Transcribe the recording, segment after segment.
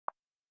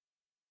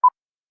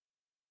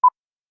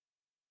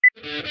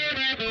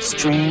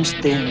Strange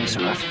things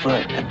are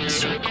afoot at the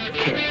Circle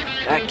K.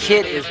 That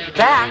kid is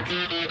back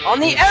on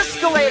the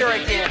escalator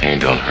again.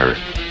 Ain't gonna hurt.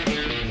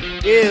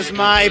 Is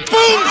my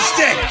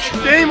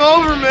boomstick! Game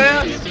over,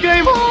 man. It's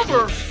game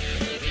over.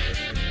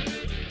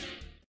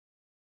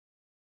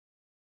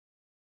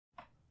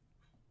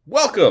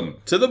 Welcome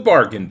to the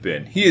Bargain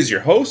Bin. He is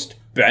your host,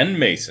 Ben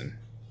Mason.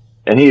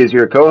 And he is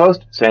your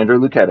co-host, Sandra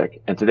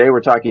Luketic. And today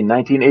we're talking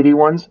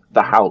 1981's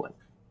The Howling.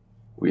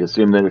 We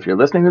assume that if you're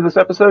listening to this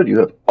episode, you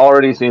have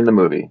already seen the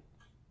movie.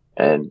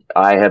 And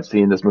I have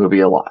seen this movie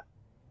a lot.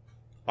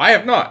 I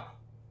have not.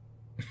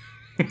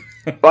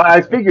 But I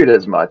figured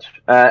as much.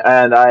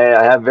 And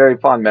I have very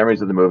fond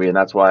memories of the movie, and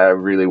that's why I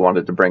really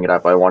wanted to bring it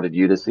up. I wanted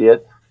you to see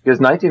it. Because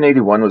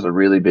 1981 was a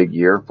really big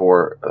year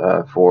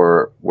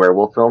for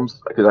werewolf films.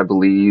 Because I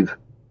believe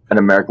An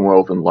American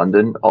Werewolf in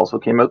London also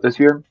came out this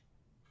year.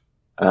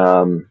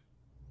 And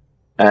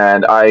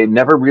I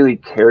never really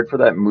cared for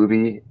that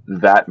movie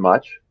that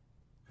much.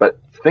 But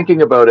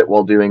thinking about it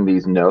while doing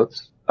these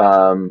notes,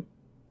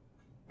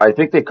 I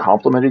think they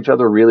complement each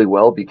other really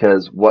well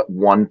because what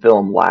one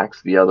film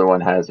lacks, the other one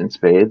has in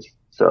spades.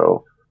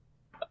 So,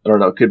 I don't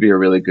know, it could be a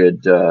really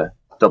good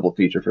double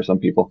feature for some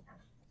people.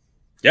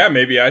 Yeah,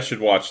 maybe I should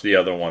watch the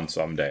other one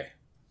someday.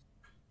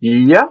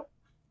 Yeah.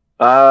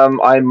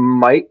 I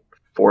might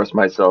force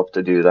myself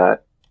to do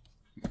that.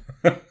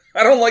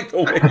 I don't like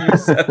the way you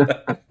said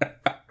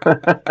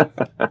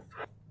that.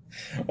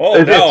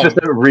 It's just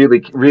a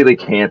really, really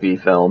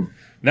campy film.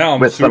 Now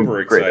I'm super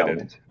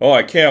excited. Oh,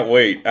 I can't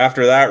wait.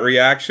 After that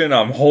reaction,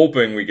 I'm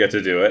hoping we get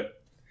to do it.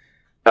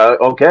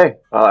 Okay.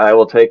 I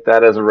will take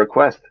that as a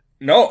request.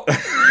 No,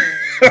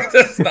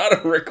 that's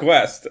not a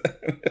request.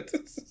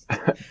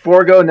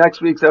 Forego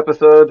next week's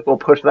episode. We'll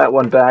push that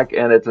one back,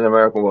 and it's An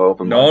American Werewolf.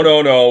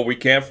 No. We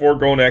can't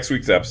forego next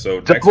week's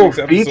episode.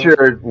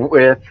 Featured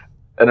with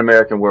An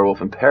American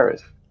Werewolf in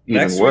Paris.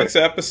 Next week's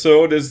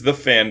episode is the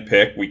fan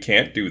pick. We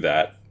can't do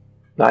that.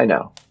 I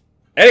know.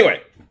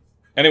 Anyway,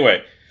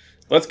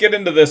 let's get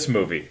into this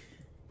movie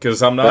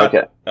because I'm not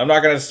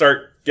going to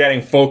start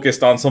getting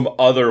focused on some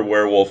other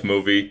werewolf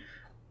movie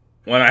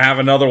when I have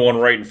another one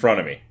right in front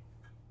of me.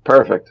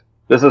 Perfect.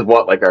 This is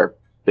like our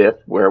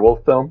fifth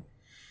werewolf film.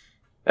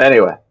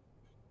 Anyway,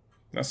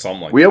 that's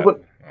something like we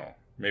that.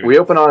 We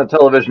open on a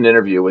television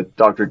interview with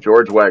Dr.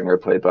 George Wagner,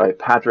 played by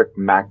Patrick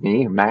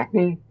Macnee.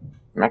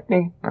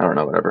 Macnee? I don't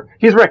know, whatever.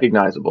 He's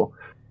recognizable.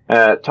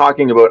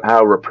 Talking about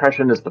how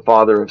repression is the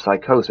father of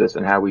psychosis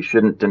and how we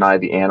shouldn't deny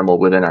the animal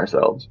within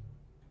ourselves.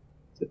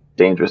 It's a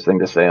dangerous thing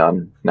to say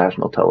on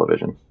national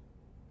television.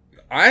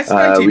 It's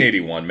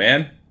 1981,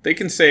 man. They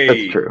can say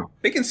that's true.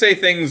 They can say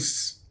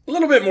things a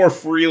little bit more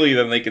freely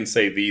than they can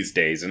say these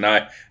days, and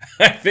I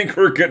think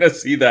we're gonna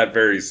see that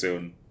very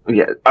soon.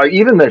 Yeah,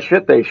 even the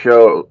shit they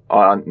show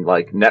on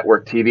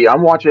network TV.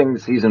 I'm watching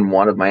season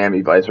 1 of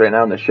Miami Vice right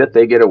now, and the shit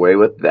they get away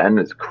with then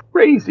is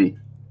crazy.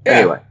 Yeah.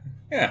 Anyway.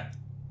 Yeah.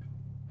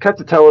 Cut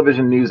to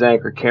television news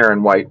anchor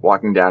Karen White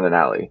walking down an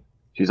alley.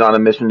 She's on a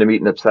mission to meet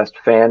an obsessed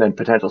fan and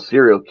potential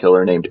serial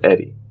killer named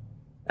Eddie.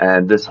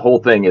 And this whole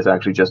thing is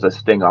actually just a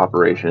sting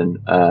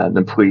operation.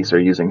 The police are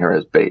using her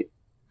as bait.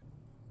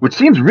 Which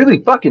seems really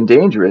fucking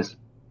dangerous.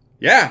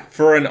 Yeah,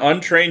 for an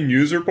untrained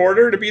news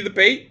reporter to be the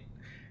bait?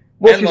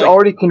 Well, she's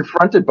already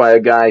confronted by a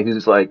guy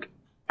who's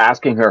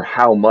asking her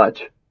how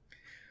much.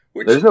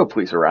 There's no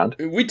police around.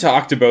 We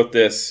talked about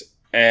this,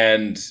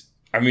 and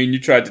I mean, you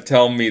tried to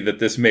tell me that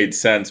this made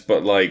sense,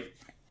 but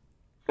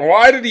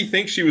why did he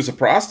think she was a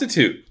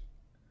prostitute?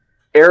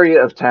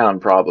 Area of town,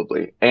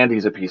 probably. And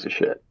he's a piece of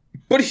shit.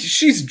 But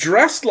she's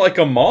dressed like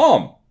a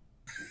mom.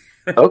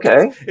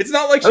 Okay. It's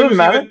not like she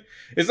was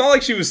it's not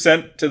like she was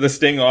sent to the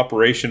sting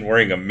operation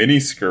wearing a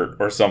miniskirt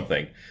or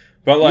something.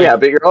 But yeah,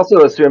 but you're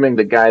also assuming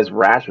the guy's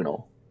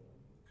rational.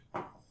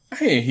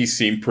 He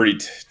seemed pretty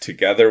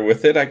together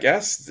with it, I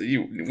guess.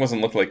 It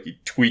wasn't look like he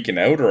tweaking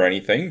out or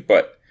anything,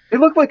 but he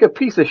looked like a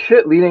piece of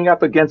shit leaning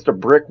up against a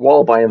brick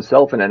wall by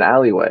himself in an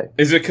alleyway.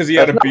 Is it because he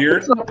had a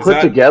beard? It's not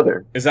put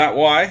together. Is that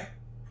why?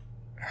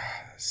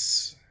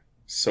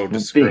 So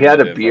discriminative. He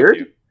had a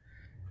beard?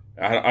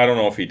 I don't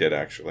know if he did,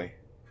 actually.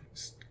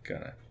 Just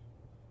gonna...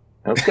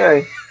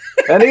 Okay.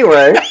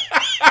 Anyway.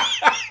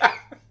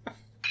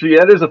 She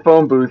enters a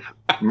phone booth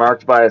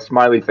marked by a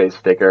smiley face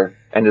sticker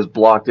and is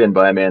blocked in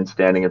by a man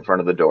standing in front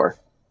of the door.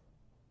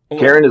 Oh.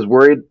 Karen is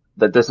worried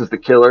that this is the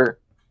killer,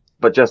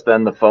 but just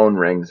then the phone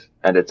rings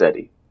and it's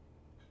Eddie.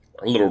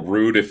 A little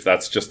rude if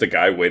that's just a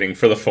guy waiting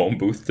for the phone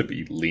booth to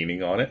be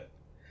leaning on it.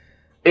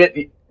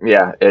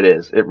 Yeah, it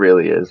is. It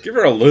really is. Give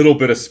her a little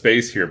bit of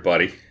space here,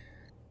 buddy.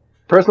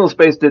 Personal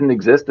space didn't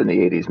exist in the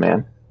 80s,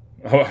 man.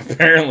 Oh,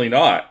 apparently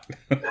not.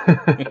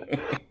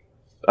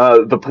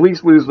 The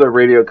police lose their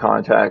radio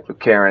contact with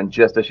Karen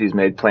just as she's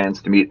made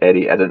plans to meet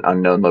Eddie at an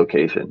unknown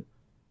location.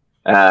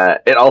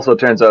 It also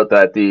turns out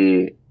that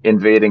the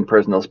invading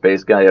personal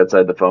space guy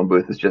outside the phone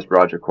booth is just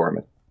Roger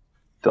Corman,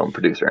 film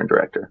producer and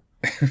director.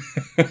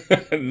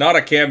 Not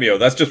a cameo.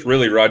 That's just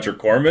really Roger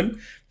Corman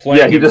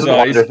playing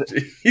himself.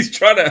 He's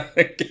trying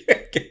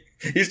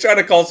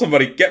to call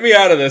somebody, get me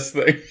out of this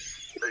thing.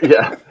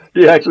 Yeah.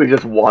 He actually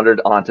just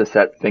wandered onto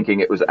set thinking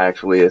it was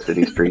actually a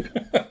city street.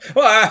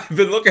 Well, I've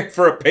been looking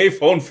for a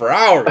payphone for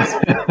hours.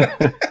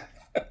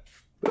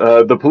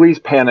 The police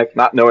panic,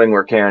 not knowing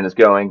where Karen is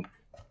going.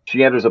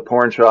 She enters a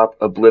porn shop,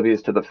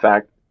 oblivious to the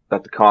fact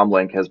that the comm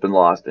link has been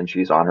lost and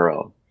she's on her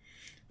own.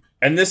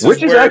 And this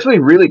Which is actually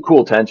really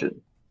cool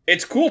tension.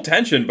 It's cool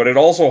tension, but it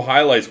also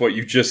highlights what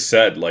you just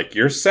said. Like,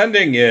 you're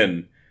sending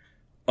in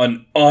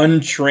an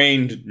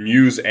untrained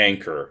news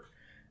anchor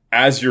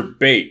as your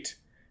bait,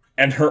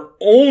 and her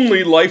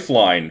only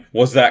lifeline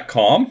was that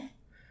comm?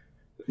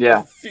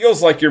 Yeah.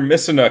 Feels like you're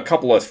missing a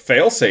couple of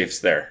fail-safes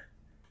there.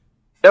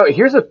 Oh,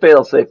 here's a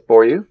fail-safe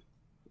for you.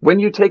 When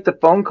you take the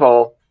phone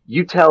call,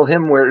 you tell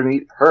him where to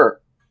meet her.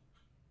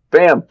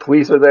 Bam,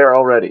 police are there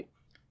already.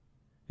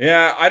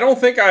 Yeah, I don't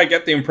think I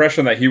get the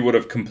impression that he would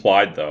have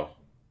complied, though.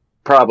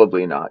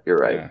 Probably not, you're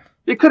right. Yeah.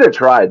 You could have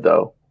tried,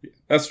 though.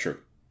 That's true.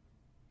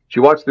 She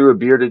walks through a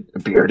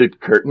bearded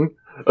curtain.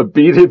 A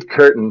beaded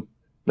curtain.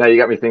 Now you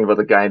got me thinking about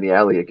the guy in the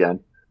alley again.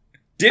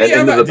 Did he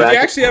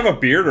actually have a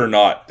beard or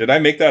not? Did I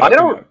make that up?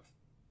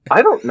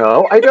 I don't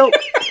know. I don't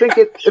think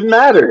it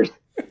matters.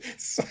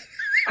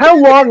 How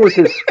long was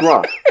his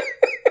scruff?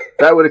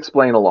 That would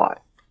explain a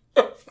lot.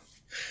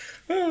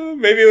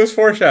 Maybe it was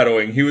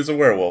foreshadowing. He was a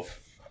werewolf.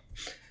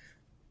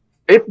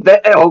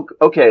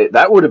 Okay,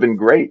 that would have been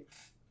great.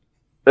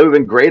 That would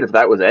have been great if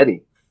that was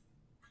Eddie.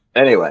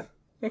 Anyway.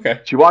 Okay.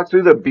 She walks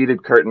through the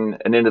beaded curtain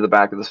and into the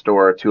back of the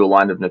store to a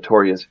line of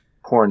notorious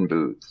porn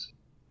booths.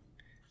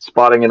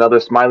 Spotting another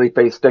smiley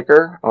face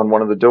sticker on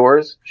one of the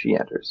doors, she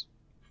enters.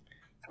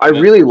 I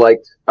really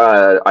liked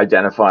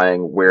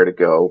identifying where to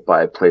go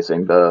by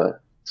placing the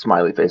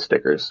smiley face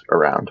stickers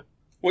around.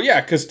 Well,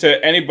 yeah, because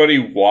to anybody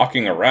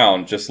walking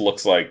around, just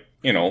looks like,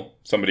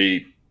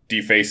 somebody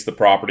defaced the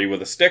property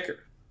with a sticker.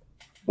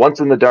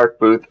 Once in the dark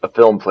booth, a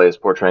film plays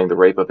portraying the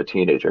rape of a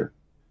teenager.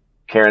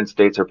 Karen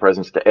states her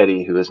presence to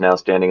Eddie, who is now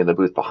standing in the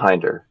booth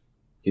behind her.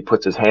 He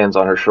puts his hands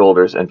on her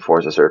shoulders and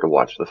forces her to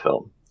watch the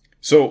film.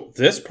 So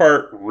this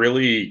part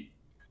really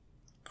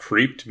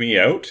creeped me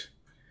out.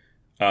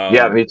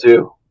 Yeah, me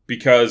too.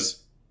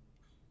 Because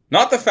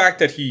not the fact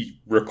that he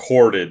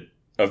recorded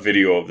a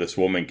video of this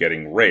woman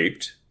getting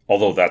raped,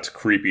 although that's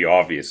creepy,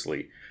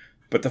 obviously,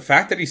 but the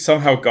fact that he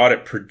somehow got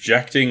it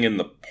projecting in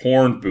the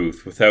porn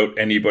booth without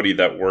anybody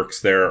that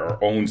works there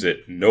or owns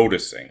it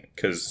noticing.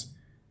 Because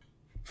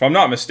if I'm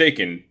not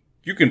mistaken,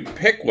 you can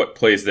pick what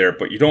plays there,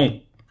 but you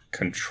don't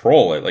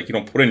control it. Like, you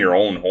don't put in your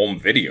own home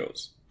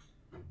videos.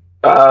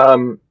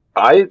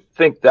 I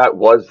think that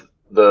was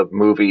the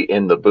movie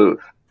in the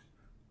booth.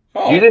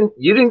 Oh. You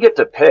didn't get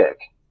to pick.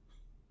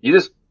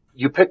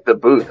 You pick the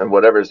booth, and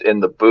whatever's in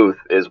the booth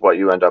is what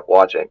you end up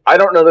watching. I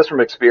don't know this from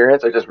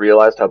experience. I just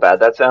realized how bad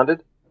that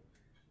sounded.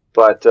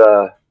 But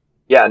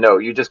yeah, no,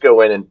 you just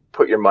go in and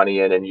put your money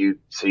in, and you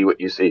see what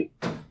you see.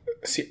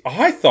 See,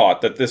 I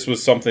thought that this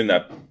was something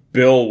that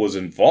Bill was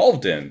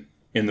involved in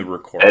the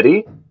recording.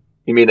 Eddie?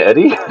 You mean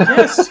Eddie?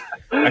 Yes.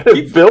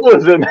 Bill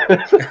was in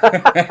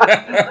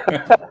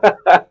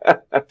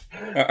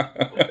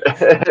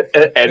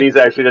Eddie's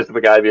actually just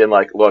the guy being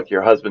like, look,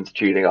 your husband's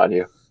cheating on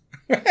you.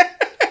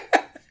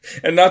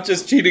 And not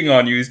just cheating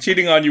on you, he's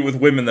cheating on you with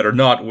women that are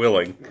not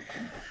willing.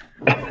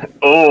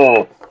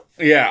 Oh.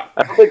 Yeah.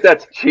 I don't think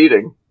that's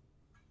cheating.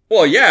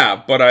 Well,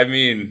 yeah, but I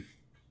mean,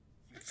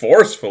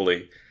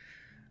 forcefully.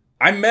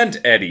 I meant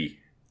Eddie.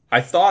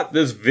 I thought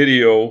this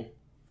video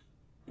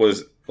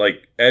was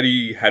like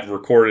Eddie had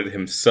recorded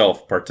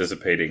himself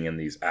participating in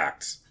these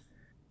acts.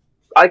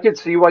 I could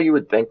see why you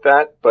would think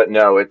that, but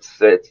no, it's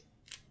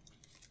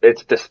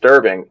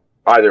disturbing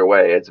either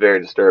way. It's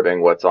very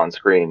disturbing what's on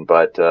screen,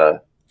 but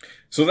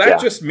so that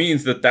just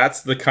means that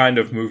that's the kind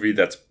of movie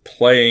that's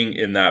playing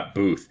in that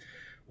booth,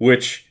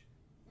 which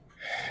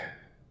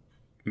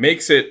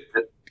makes it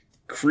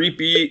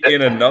creepy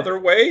in another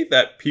way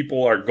that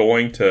people are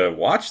going to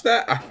watch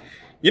that.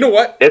 You know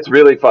what? It's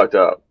really fucked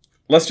up.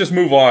 Let's just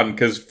move on,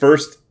 because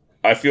first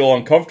I feel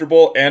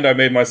uncomfortable and I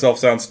made myself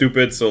sound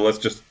stupid, so let's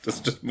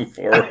just move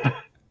forward.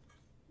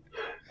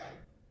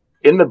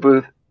 In the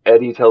booth,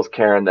 Eddie tells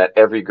Karen that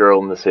every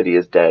girl in the city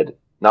is dead,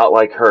 not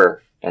like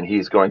her, and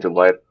he's going to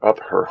light up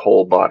her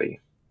whole body,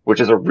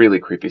 which is a really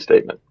creepy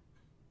statement.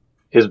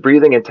 His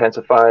breathing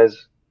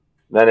intensifies,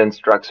 then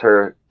instructs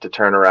her to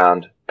turn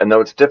around, and though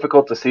it's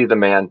difficult to see the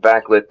man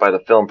backlit by the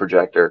film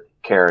projector,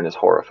 Karen is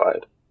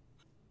horrified.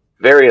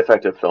 Very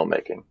effective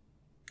filmmaking.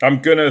 I'm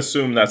gonna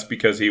assume that's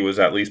because he was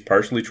at least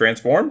partially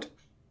transformed?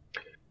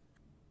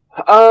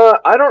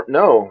 I don't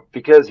know,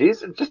 because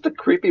he's just a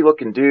creepy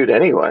looking dude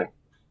anyway.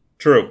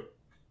 True.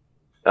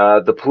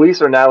 The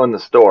police are now in the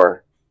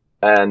store,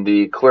 and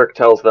the clerk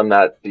tells them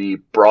that the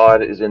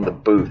broad is in the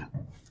booth.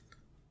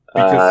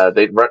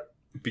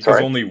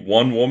 Because only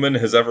one woman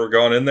has ever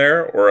gone in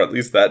there, or at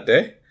least that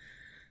day?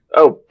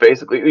 Oh,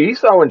 basically. You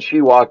saw when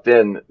she walked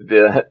in,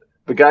 the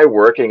guy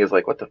working is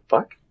like, what the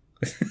fuck?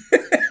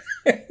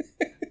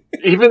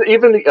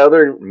 Even the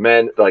other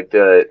men, like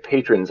the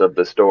patrons of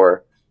the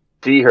store,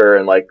 see her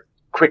and like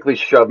quickly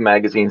shove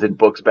magazines and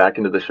books back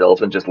into the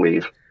shelves and just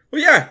leave.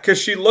 Well, yeah, because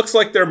she looks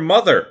like their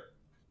mother.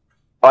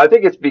 I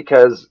think it's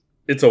because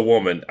it's a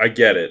woman. I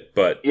get it,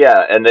 but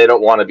yeah, and they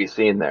don't want to be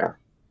seen there.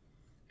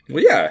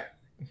 Well, yeah,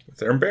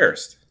 they're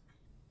embarrassed.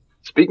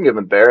 Speaking of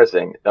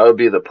embarrassing, that would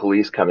be the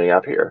police coming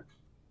up here,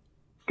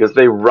 because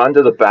they run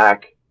to the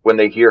back when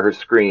they hear her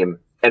scream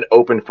and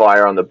open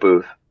fire on the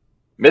booth,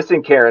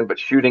 missing Karen but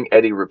shooting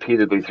Eddie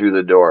repeatedly through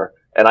the door.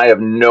 And I have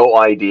no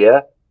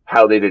idea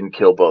how they didn't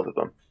kill both of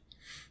them.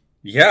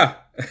 Yeah,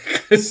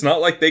 it's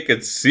not like they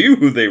could see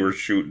who they were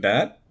shooting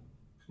at.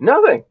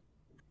 Nothing.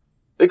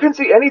 They couldn't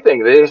see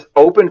anything. They just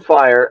opened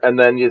fire, and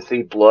then you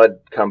see blood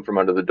come from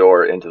under the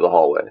door into the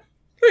hallway.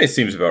 It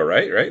seems about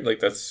right? Like,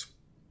 that's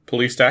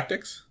police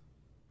tactics?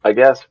 I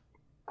guess.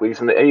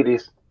 Police in the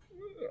 80s.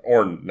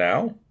 Or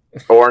now?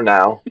 Or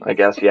now, I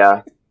guess,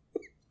 yeah.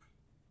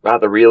 Wow,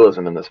 the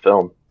realism in this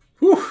film.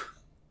 Whew.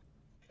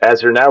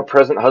 As her now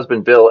present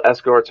husband Bill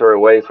escorts her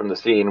away from the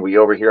scene, we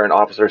overhear an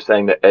officer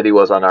saying that Eddie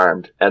was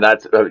unarmed, and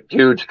that's a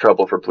huge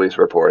trouble for police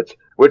reports,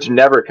 which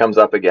never comes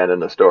up again in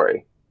the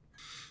story.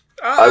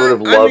 I would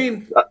have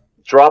loved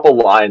drop a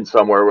line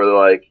somewhere where they're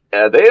like,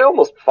 they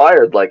almost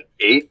fired like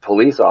 8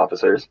 police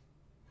officers.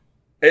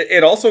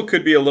 It also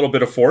could be a little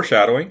bit of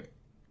foreshadowing.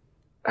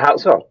 How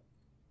so?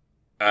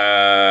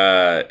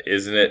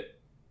 Isn't it?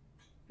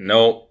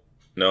 No,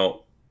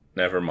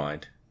 never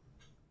mind.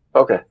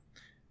 Okay.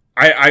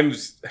 I'm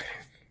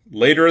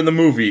later in the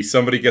movie,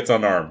 somebody gets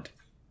unarmed.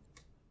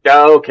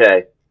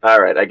 Okay.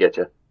 All right, I get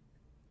you.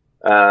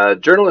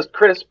 Journalist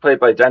Chris, played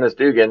by Dennis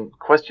Dugan,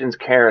 questions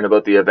Karen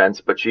about the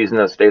events, but she's in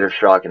a state of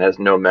shock and has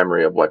no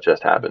memory of what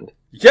just happened.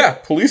 Yeah,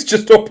 police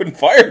just opened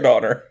fire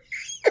on her.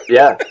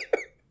 Yeah.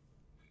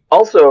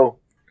 Also,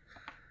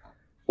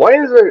 why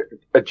is there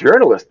a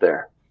journalist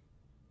there?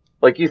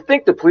 Like, you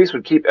think the police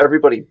would keep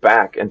everybody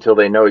back until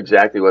they know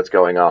exactly what's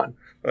going on.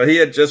 Well, he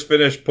had just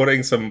finished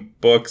putting some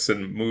books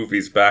and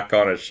movies back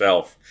on his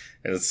shelf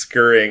and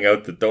scurrying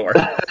out the door.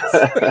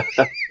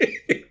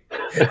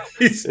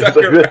 He stuck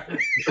around.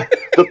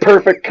 The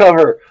perfect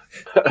cover.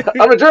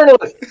 I'm a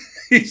journalist.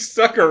 He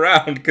stuck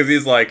around because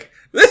he's like,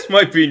 this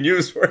might be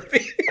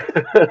newsworthy.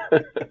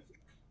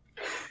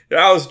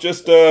 I was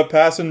just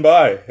passing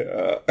by.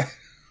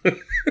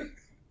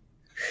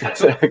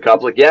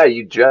 Cop's like, yeah,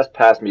 you just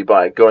passed me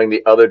by, going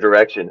the other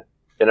direction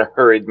in a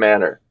hurried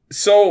manner.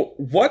 So,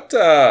 what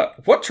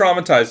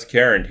traumatized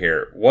Karen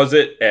here? Was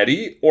it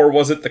Eddie, or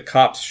was it the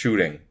cops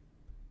shooting?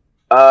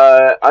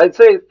 I'd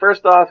say,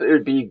 first off, it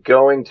would be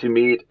going to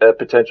meet a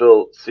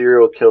potential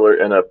serial killer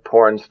in a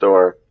porn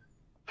store,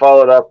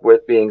 followed up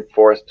with being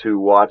forced to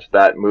watch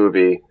that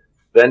movie,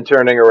 then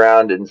turning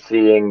around and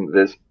seeing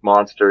this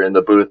monster in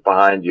the booth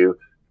behind you,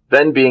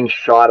 then being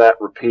shot at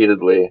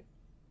repeatedly,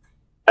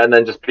 and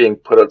then just being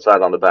put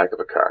outside on the back of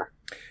a car.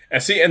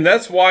 And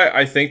that's why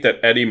I think that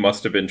Eddie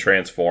must have been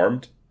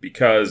transformed,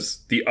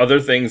 because the other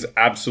things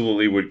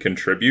absolutely would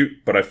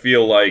contribute, but I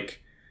feel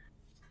like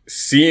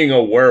seeing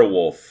a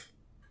werewolf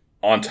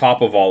on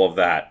top of all of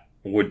that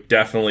would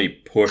definitely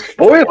push...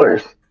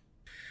 Spoilers!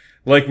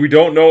 Like, we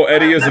don't know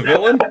Eddie is a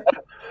villain?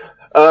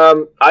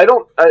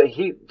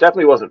 He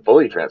definitely wasn't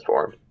fully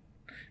transformed.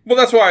 Well,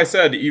 that's why I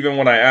said, even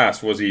when I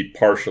asked, was he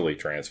partially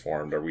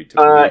transformed? Are we to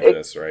believe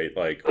this, right?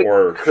 Like,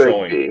 or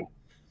showing... Be.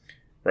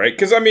 Right?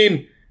 Because, I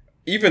mean,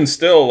 even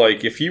still,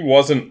 like, if he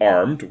wasn't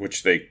armed,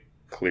 which they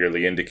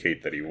clearly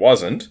indicate that he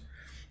wasn't,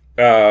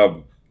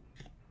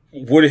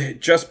 would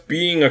just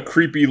being a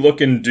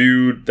creepy-looking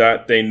dude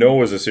that they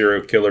know is a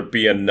serial killer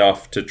be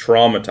enough to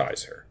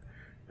traumatize her,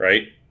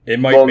 right? It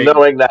might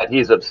knowing that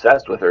he's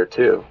obsessed with her,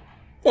 too.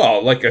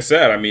 Well, like I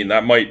said, I mean,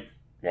 that might...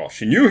 Well,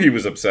 she knew he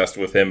was obsessed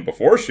with him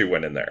before she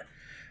went in there.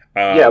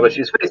 Yeah, but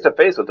she's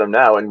face-to-face with him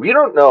now, and we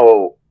don't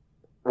know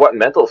what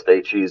mental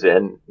state she's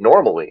in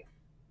normally,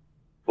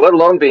 let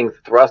alone being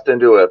thrust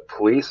into a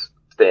police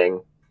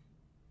sting.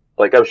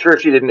 Like, I'm sure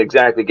she didn't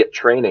exactly get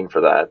training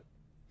for that.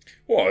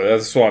 Well,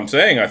 that's what I'm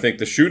saying. I think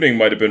the shooting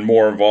might have been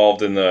more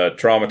involved in the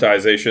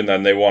traumatization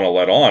than they want to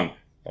let on.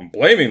 I'm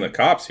blaming the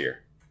cops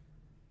here.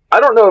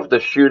 I don't know if the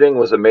shooting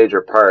was a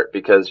major part,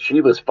 because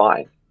she was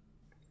fine.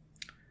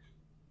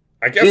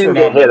 I guess she didn't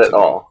get hit at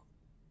all.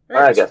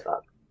 I guess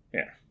not.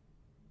 Yeah.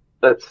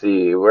 Let's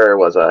see, where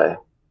was I?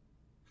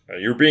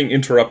 You're being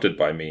interrupted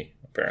by me,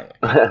 apparently.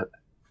 I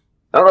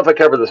don't know if I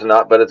covered this or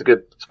not, but it's a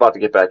good spot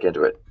to get back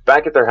into it.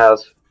 Back at their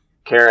house,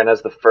 Karen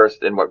has the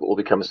first in what will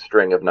become a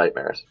string of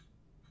nightmares.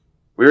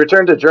 We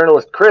return to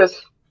journalist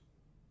Chris,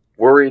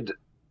 worried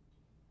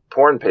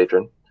porn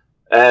patron,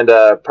 and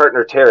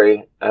partner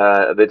Terry.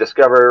 They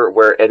discover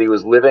where Eddie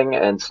was living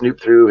and snoop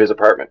through his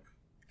apartment.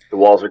 The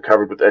walls are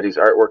covered with Eddie's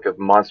artwork of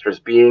monstrous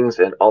beings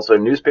and also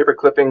newspaper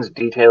clippings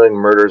detailing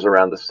murders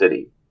around the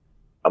city.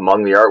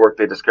 Among the artwork,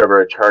 they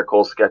discover a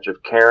charcoal sketch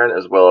of Karen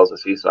as well as a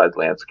seaside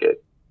landscape.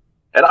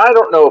 And I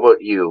don't know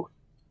about you,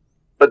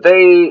 but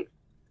they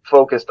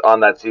focused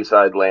on that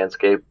seaside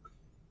landscape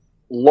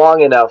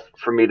long enough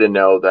for me to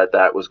know that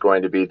that was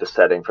going to be the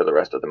setting for the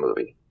rest of the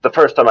movie. The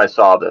first time I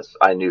saw this,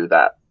 I knew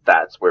that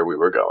that's where we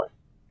were going.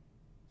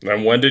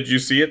 And when did you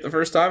see it the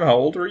first time? How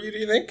old were you, do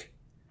you think?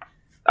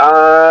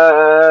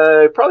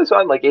 I probably saw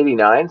it in like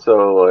 89,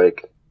 so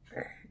like...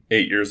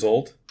 8 years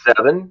old?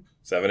 7?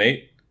 7,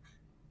 8?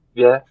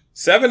 Yeah.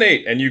 7,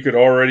 8, and you could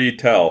already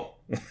tell.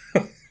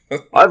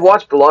 I've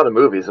watched a lot of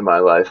movies in my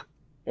life.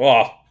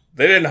 Well,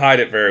 they didn't hide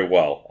it very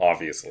well,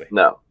 obviously.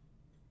 No.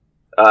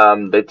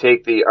 They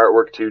take the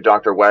artwork to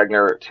Dr.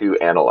 Wagner to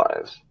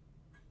analyze.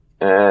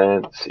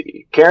 And let's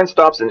see. Karen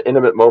stops an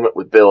intimate moment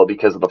with Bill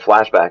because of the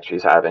flashback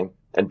she's having,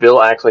 and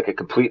Bill acts like a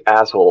complete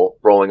asshole,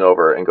 rolling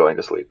over and going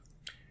to sleep.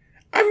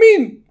 I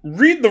mean,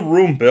 read the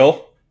room,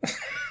 Bill.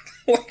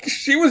 Like,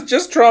 she was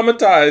just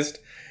traumatized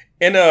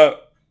in a,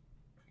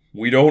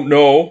 we don't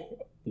know,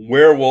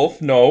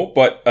 werewolf, no,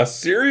 but a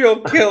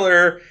serial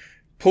killer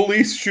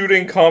police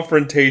shooting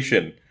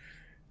confrontation.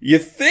 You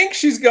think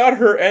she's got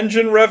her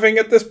engine revving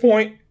at this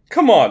point?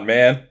 Come on,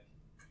 man.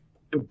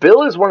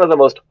 Bill is one of the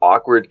most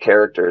awkward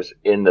characters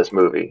in this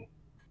movie.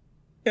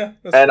 Yeah.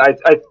 And I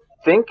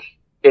think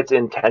it's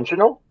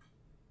intentional,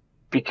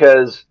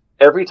 because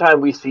every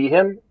time we see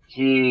him,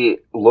 he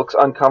looks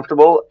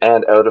uncomfortable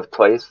and out of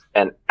place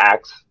and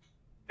acts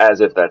as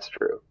if that's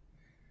true.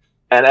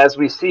 And as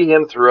we see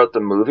him throughout the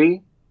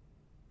movie,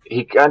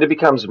 he kind of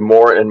becomes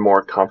more and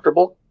more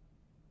comfortable.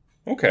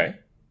 Okay.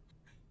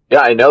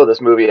 Yeah, I know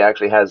this movie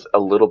actually has a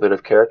little bit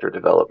of character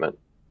development.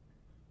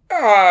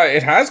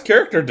 It has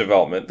character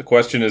development. The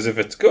question is if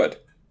it's good.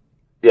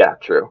 Yeah,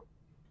 true.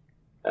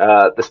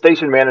 The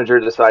station manager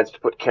decides to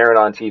put Karen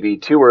on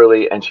TV too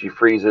early, and she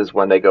freezes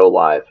when they go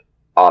live,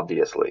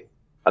 obviously.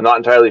 I'm not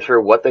entirely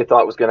sure what they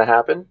thought was going to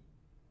happen.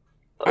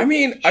 I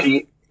mean,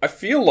 I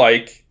feel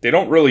like they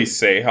don't really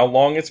say how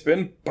long it's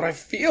been, but I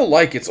feel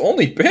like it's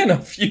only been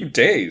a few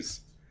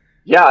days.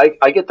 Yeah,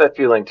 I get that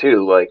feeling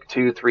too, like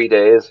 2-3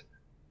 days.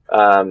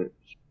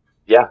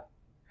 Yeah,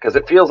 because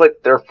it feels like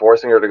they're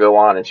forcing her to go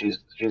on, and she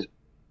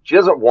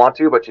doesn't want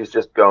to, but she's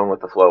just going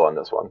with the flow on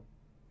this one.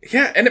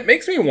 Yeah, and it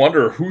makes me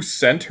wonder who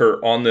sent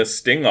her on this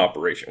sting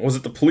operation. Was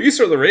it the police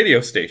or the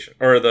radio station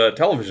or the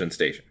television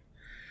station?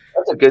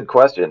 That's a good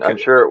question. I'm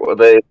sure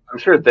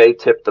they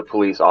tipped the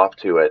police off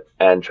to it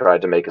and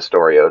tried to make a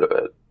story out of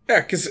it. Yeah,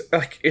 because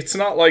it's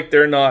not like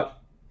they're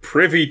not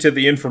privy to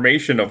the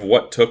information of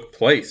what took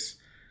place.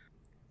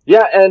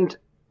 Yeah, and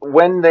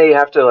when they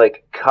have to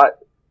cut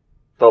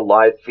the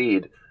live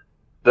feed,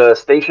 the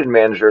station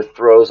manager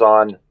throws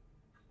on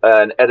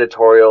an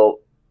editorial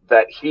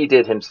that he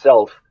did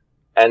himself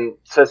and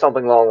says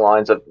something along the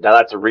lines of, "Now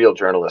that's a real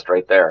journalist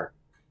right there."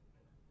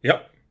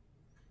 Yep.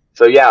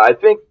 So yeah, I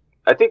think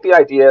the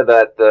idea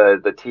that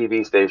the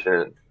TV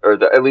station, or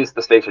at least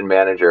the station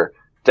manager,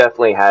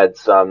 definitely had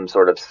some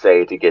sort of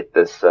say to get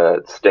this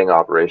sting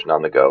operation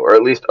on the go, or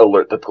at least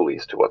alert the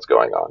police to what's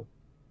going on.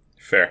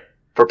 Fair.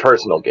 For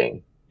personal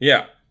gain.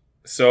 Yeah.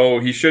 So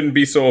he shouldn't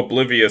be so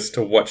oblivious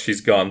to what she's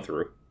gone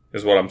through,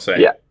 is what I'm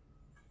saying. Yeah.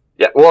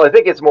 Yeah, well, I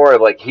think it's more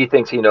of he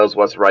thinks he knows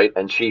what's right,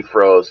 and she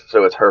froze,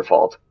 so it's her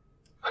fault.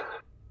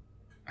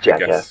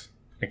 Jackass.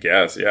 I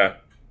guess, yeah.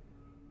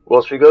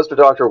 Well, she goes to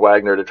Dr.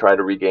 Wagner to try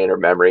to regain her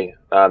memory.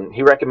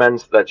 He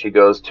recommends that she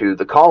goes to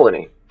the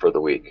colony for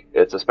the week.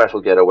 It's a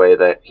special getaway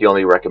that he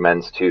only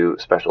recommends to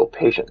special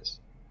patients.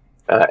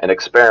 An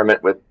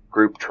experiment with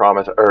grouping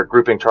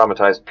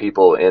traumatized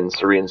people in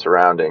serene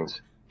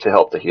surroundings to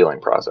help the healing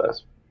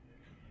process.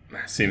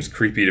 Seems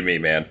creepy to me,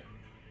 man.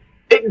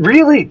 It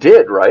really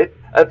did, right?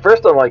 At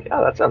first I'm like,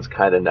 oh, that sounds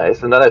kind of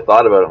nice. And then I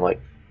thought about it, I'm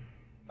like,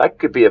 that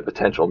could be a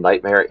potential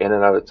nightmare in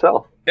and of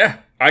itself. Yeah,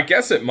 I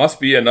guess it must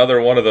be another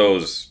one of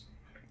those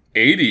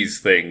 80s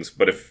things.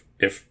 But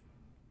if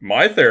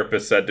my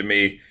therapist said to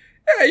me,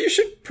 yeah, you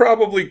should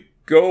probably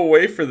go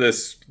away for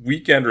this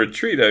weekend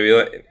retreat, I'd be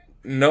like,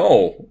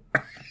 no.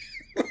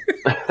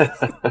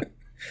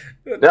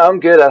 No, I'm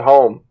good at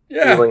home,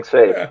 feeling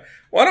safe. Yeah.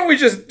 Why don't we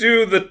just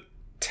do the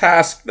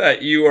task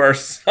that you are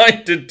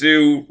assigned to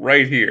do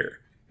right here?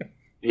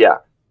 Yeah.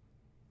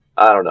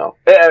 I don't know.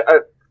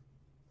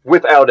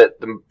 Without it,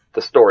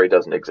 the story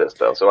doesn't exist,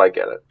 though, so I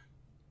get it.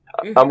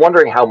 I'm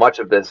wondering how much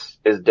of this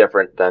is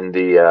different than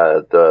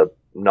the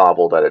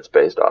novel that it's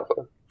based off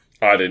of.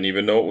 I didn't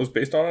even know it was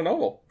based on a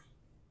novel.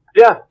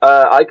 Yeah,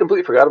 I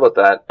completely forgot about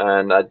that,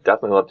 and I'd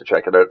definitely love to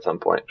check it out at some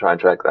point. Try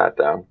and track that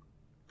down.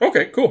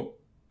 Okay, cool.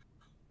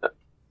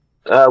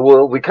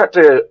 Well, we cut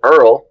to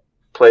Earl,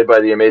 played by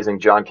the amazing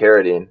John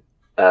Carradine,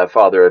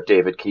 father of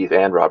David Keith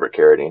and Robert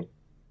Carradine,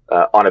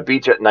 on a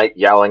beach at night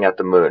yowling at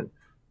the moon.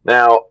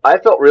 Now, I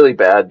felt really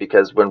bad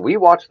because when we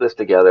watched this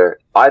together,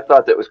 I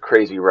thought that was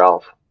Crazy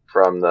Ralph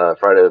from the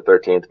Friday the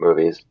 13th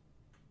movies.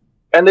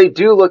 And they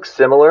do look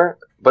similar,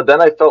 but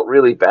then I felt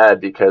really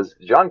bad because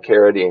John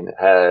Carradine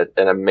had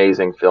an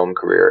amazing film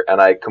career, and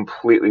I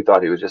completely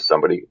thought he was just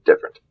somebody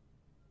different.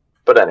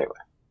 But anyway.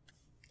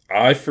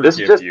 I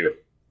forgive you.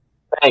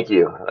 Thank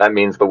you. That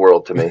means the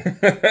world to me.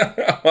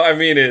 I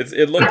mean,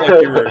 it looked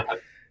like you were...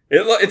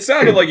 It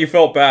sounded like you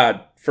felt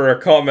bad for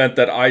a comment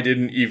that I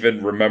didn't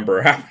even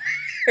remember happening.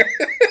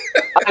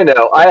 I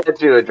know. I had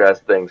to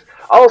address things.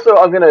 Also,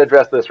 I'm going to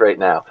address this right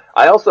now.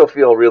 I also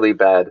feel really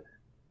bad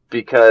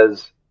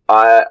because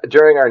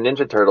during our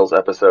Ninja Turtles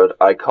episode,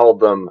 I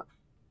called them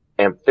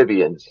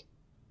amphibians.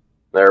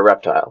 They're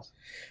reptiles.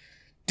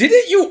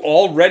 Didn't you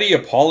already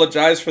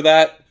apologize for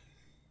that?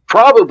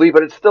 Probably,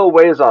 but it still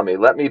weighs on me.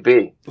 Let me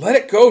be. Let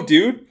it go,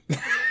 dude.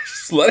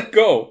 Just let it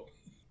go.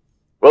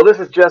 Well, this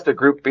is just a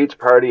group beach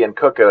party and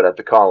cookout at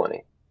the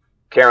colony.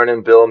 Karen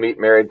and Bill meet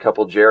married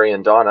couple Jerry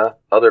and Donna,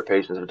 other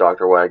patients of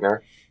Dr.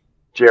 Wagner.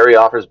 Jerry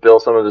offers Bill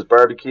some of his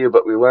barbecue,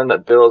 but we learn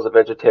that Bill is a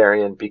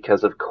vegetarian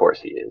because of course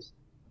he is.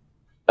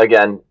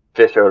 Again,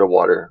 fish out of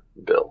water,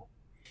 Bill.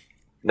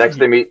 Next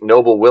they meet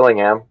Noble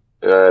Willingham,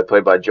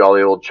 played by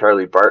jolly old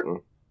Charlie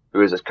Barton,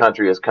 who is as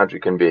country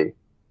can be.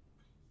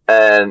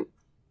 And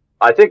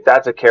I think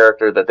that's a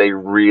character that they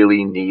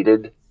really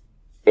needed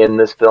in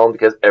this film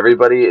because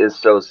everybody is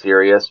so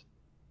serious,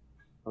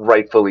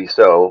 rightfully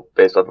so,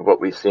 based off of what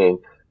we've seen.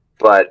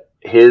 But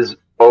his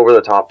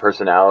over-the-top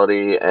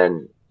personality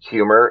and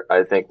humor,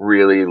 I think,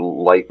 really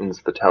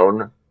lightens the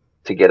tone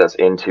to get us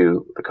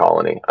into the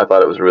colony. I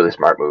thought it was a really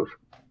smart move.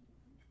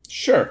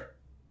 Sure.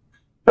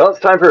 Well,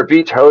 it's time for a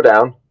beach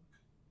hoedown.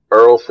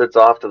 Earl sits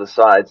off to the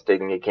side,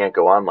 stating he can't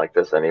go on like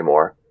this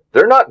anymore.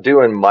 They're not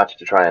doing much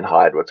to try and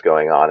hide what's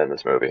going on in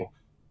this movie.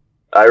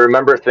 I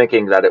remember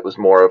thinking that it was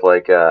more of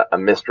like a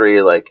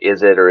mystery, like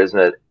is it or isn't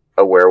it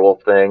a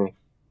werewolf thing?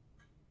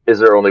 Is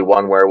there only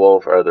one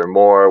werewolf? Are there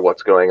more?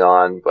 What's going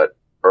on? But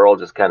Earl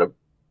just kind of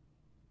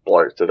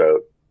blurts it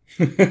out.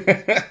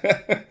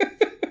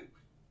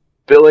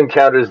 Bill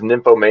encounters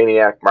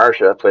nymphomaniac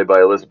Marcia, played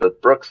by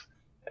Elizabeth Brooks,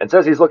 and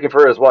says he's looking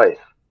for his wife.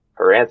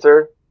 Her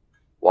answer?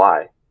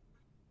 Why?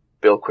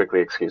 Bill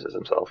quickly excuses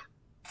himself.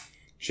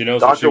 She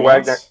knows Dr. what she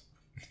Wagner, wants?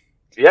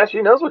 Yeah,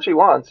 she knows what she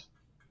wants.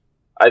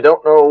 I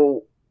don't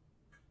know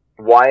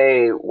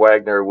why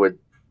Wagner would...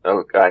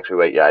 Oh, actually,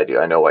 wait, yeah, I do.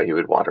 I know why he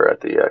would want her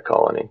at the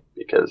colony,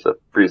 because of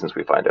reasons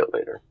we find out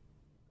later.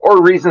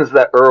 Or reasons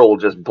that Earl will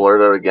just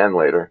blurt out again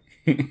later.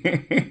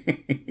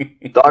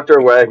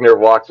 Dr. Wagner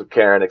walks with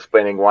Karen,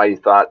 explaining why he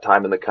thought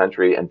time in the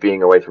country and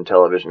being away from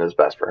television is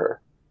best for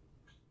her.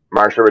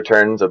 Marcia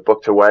returns a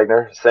book to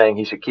Wagner, saying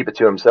he should keep it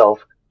to himself.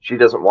 She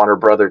doesn't want her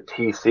brother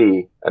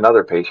T.C.,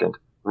 another patient,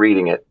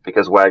 reading it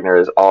because Wagner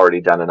has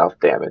already done enough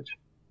damage.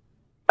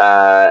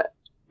 Now,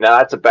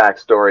 that's a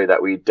backstory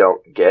that we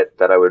don't get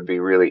that I would be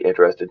really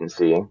interested in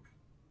seeing.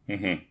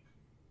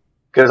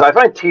 Because I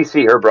find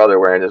T.C., her brother,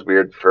 wearing his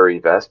weird furry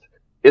vest,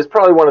 is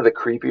probably one of the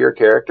creepier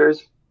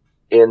characters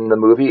in the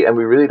movie, and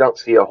we really don't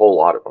see a whole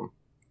lot of him.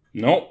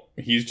 Nope.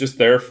 He's just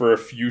there for a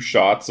few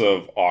shots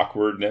of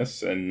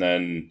awkwardness and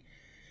then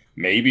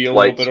maybe a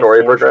little bit story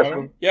of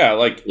progression. Yeah,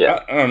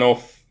 I don't know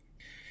if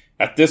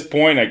at this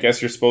point, I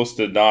guess you're supposed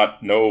to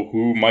not know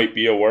who might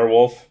be a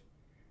werewolf,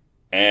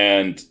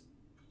 and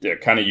they're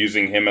kind of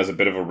using him as a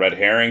bit of a red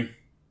herring.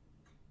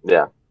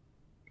 Yeah.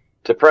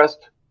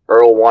 Depressed,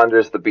 Earl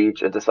wanders the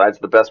beach and decides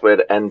the best way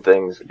to end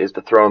things is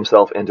to throw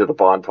himself into the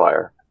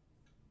bonfire.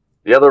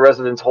 The other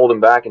residents hold him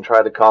back and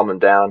try to calm him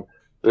down.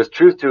 There's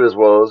truth to his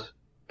woes,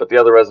 but the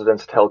other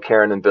residents tell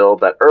Karen and Bill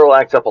that Earl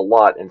acts up a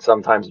lot and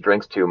sometimes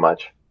drinks too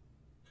much,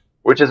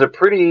 which is a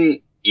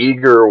pretty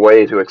eager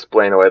way to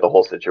explain away the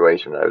whole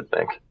situation, I would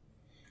think.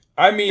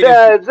 I mean...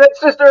 Yeah,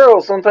 that's just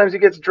Earl. Sometimes he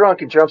gets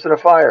drunk and jumps in a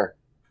fire.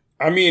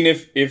 I mean,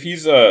 if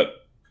he's a,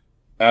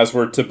 as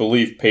we're to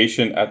believe,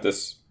 patient at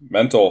this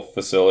mental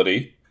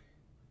facility,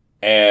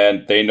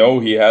 and they know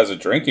he has a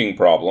drinking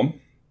problem,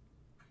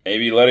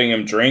 maybe letting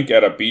him drink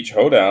at a beach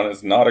hoedown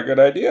is not a good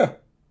idea.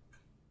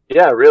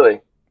 Yeah, really.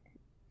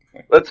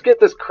 Let's get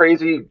this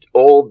crazy,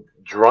 old,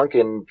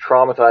 drunken,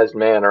 traumatized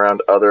man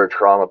around other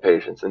trauma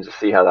patients and just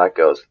see how that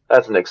goes.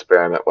 That's an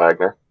experiment,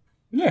 Wagner.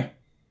 Yeah.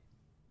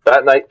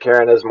 That night,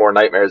 Karen has more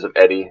nightmares of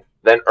Eddie,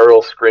 then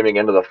Earl screaming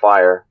into the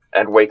fire,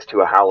 and wakes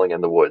to a howling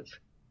in the woods.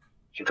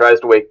 She tries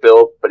to wake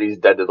Bill, but he's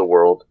dead to the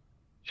world.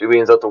 She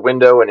leans out the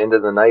window and into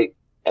the night,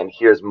 and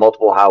hears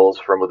multiple howls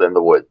from within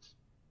the woods.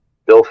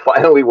 Bill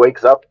finally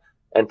wakes up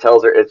and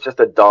tells her it's just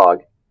a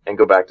dog, and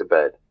go back to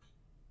bed.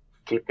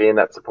 Keep being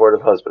that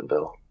supportive husband,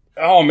 Bill.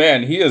 Oh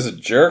man, he is a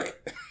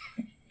jerk.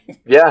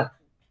 Yeah.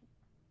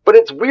 But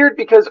it's weird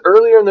because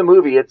earlier in the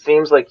movie, it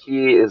seems like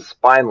he is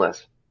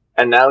spineless,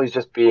 and now he's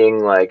just being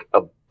like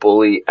a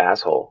bully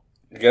asshole.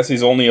 I guess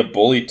he's only a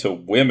bully to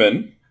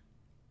women.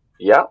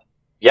 Yeah.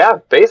 Yeah,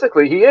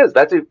 basically he is.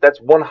 That's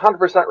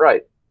 100%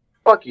 right.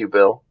 Fuck you,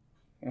 Bill.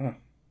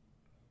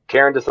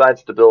 Karen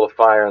decides to build a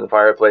fire in the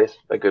fireplace,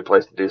 a good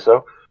place to do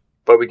so,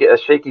 but we get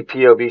a shaky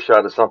POV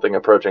shot of something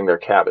approaching their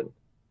cabin.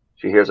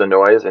 She hears a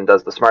noise and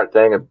does the smart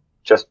thing of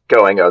just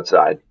going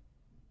outside,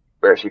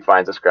 where she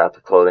finds a scrap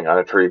of clothing on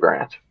a tree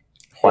branch.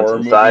 Once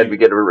inside, we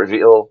get a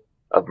reveal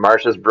of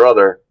Marcia's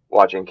brother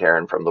watching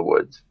Karen from the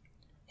woods.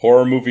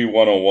 Horror movie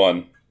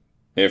 101.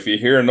 If you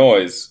hear a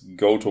noise,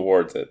 go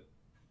towards it.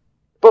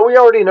 But we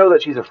already know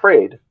that she's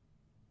afraid.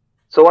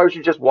 So why would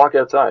she just walk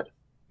outside?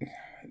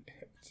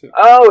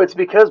 Oh, it's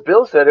because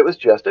Bill said it was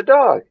just a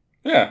dog.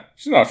 Yeah,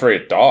 she's not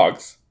afraid of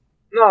dogs.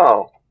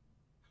 No.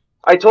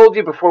 I told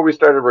you before we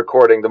started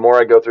recording, the more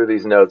I go through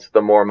these notes,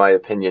 the more my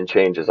opinion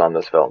changes on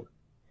this film.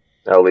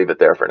 I'll leave it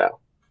there for now.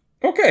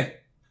 Okay.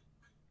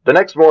 The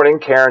next morning,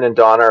 Karen and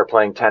Donna are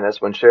playing tennis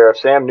when Sheriff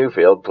Sam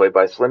Newfield, played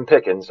by Slim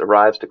Pickens,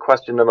 arrives to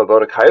question them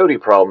about a coyote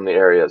problem the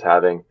area is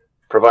having,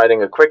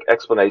 providing a quick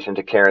explanation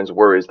to Karen's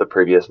worries the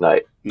previous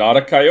night. Not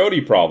a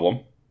coyote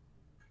problem.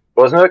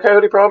 Wasn't it a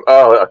coyote problem?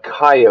 Oh, a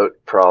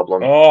coyote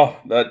problem. Oh,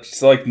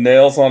 that's like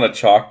nails on a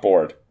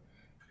chalkboard.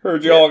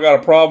 Heard y'all got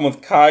a problem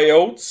with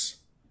coyotes?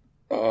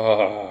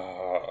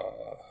 Well,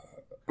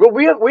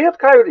 we have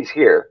coyotes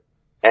here,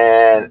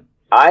 and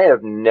I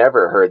have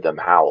never heard them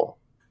howl.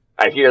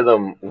 I hear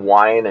them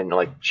whine and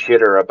like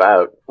chitter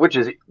about, which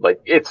is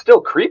like, it's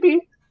still creepy,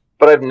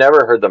 but I've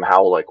never heard them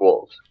howl like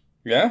wolves.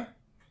 Yeah?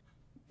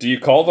 Do you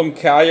call them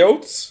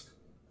coyotes?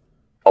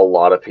 A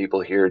lot of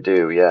people here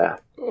do, yeah.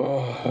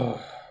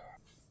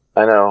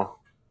 I know.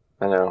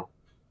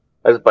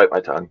 I just bite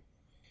my tongue.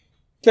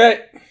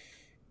 Okay.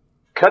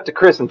 Cut to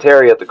Chris and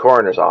Terry at the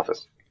coroner's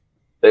office.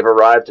 They've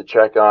arrived to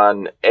check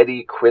on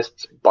Eddie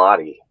Quist's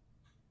body.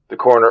 The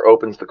coroner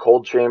opens the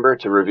cold chamber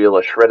to reveal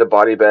a shredded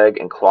body bag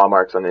and claw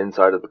marks on the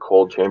inside of the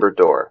cold chamber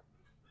door.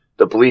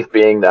 The belief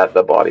being that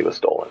the body was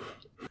stolen.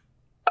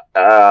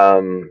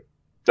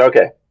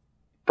 Okay.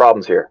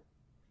 Problems here.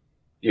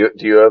 Do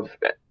you have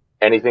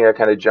anything that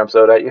kind of jumps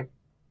out at you?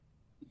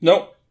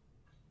 Nope.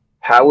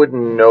 How would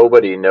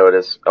nobody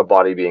notice a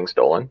body being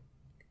stolen?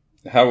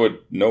 How would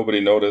nobody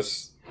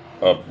notice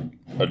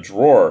a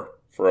drawer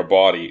for a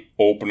body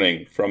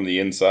opening from the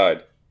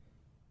inside?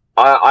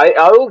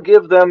 I will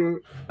give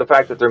them the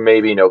fact that there may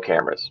be no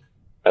cameras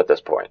at this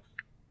point.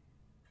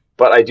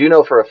 But I do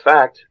know for a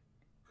fact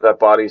that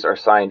bodies are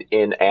signed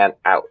in and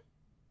out.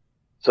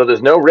 So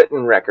there's no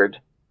written record.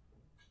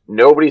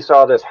 Nobody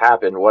saw this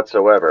happen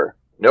whatsoever.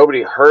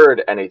 Nobody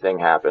heard anything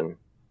happen.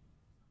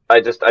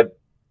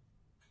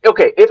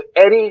 Okay, if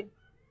Eddie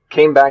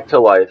came back to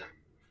life,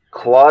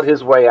 clawed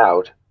his way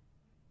out,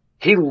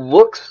 he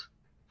looks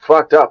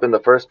fucked up in the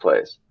first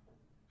place.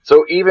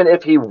 So even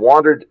if he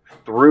wandered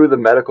through the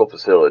medical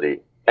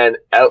facility and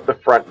out the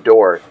front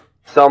door,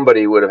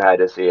 somebody would have had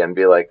to see him and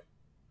be like,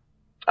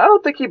 I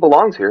don't think he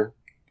belongs here.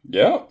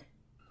 Yeah.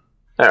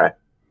 All right.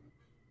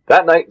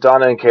 That night,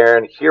 Donna and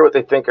Karen hear what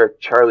they think are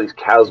Charlie's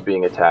cows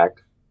being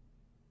attacked.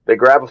 They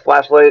grab a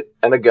flashlight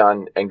and a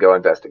gun and go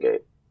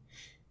investigate.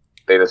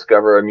 They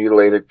discover a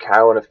mutilated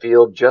cow in a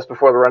field just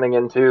before running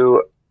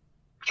into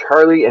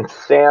Charlie and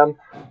Sam.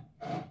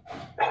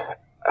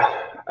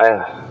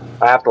 I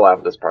have to laugh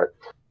at this part.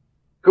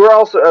 Who are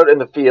also out in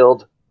the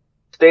field,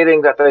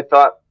 stating that they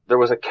thought there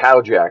was a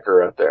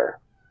cowjacker out there.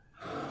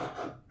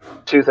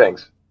 Two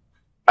things.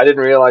 I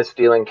didn't realize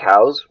stealing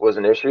cows was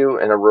an issue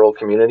in a rural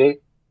community.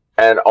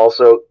 And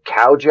also,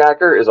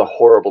 cowjacker is a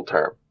horrible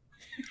term.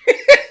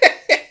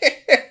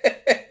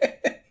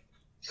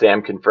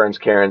 Sam confirms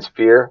Karen's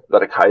fear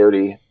that a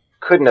coyote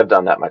couldn't have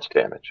done that much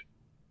damage.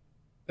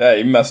 Yeah,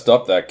 he messed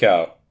up that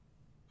cow.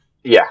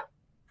 Yeah.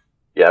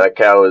 Yeah, that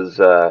cow is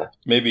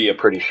maybe a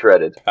pretty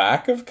shredded.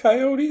 Pack of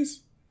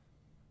coyotes?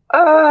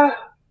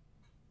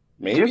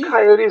 Maybe? Do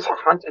coyotes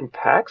hunt in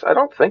packs? I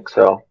don't think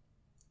so.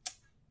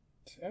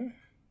 Yeah.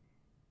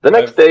 The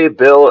next day,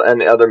 Bill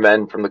and the other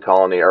men from the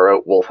colony are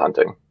out wolf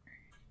hunting.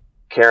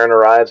 Karen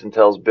arrives and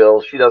tells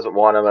Bill she doesn't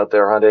want him out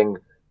there hunting,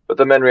 but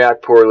the men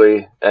react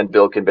poorly, and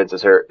Bill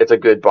convinces her it's a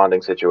good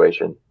bonding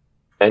situation,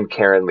 and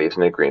Karen leaves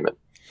in agreement.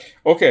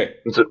 Okay.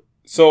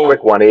 So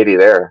quick 180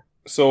 there.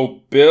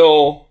 So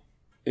Bill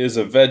is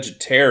a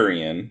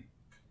vegetarian.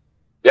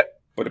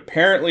 Yep. But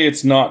apparently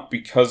it's not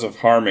because of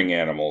harming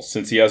animals,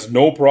 since he has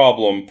no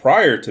problem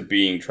prior to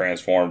being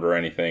transformed or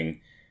anything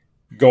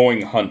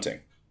going hunting.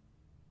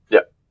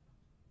 Yep.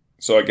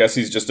 So I guess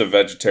he's just a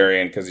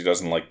vegetarian because he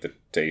doesn't like the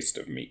taste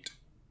of meat.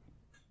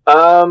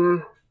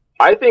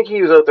 I think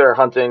he was out there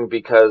hunting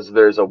because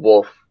there's a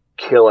wolf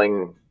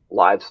killing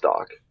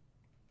livestock.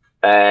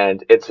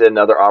 And it's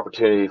another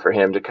opportunity for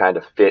him to kind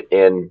of fit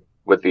in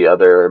with the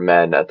other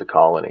men at the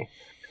colony.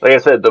 Like I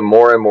said, the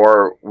more and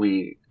more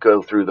we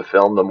go through the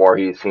film, the more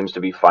he seems to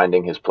be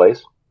finding his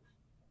place.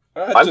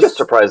 I'm just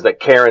surprised that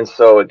Karen's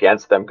so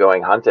against them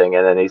going hunting,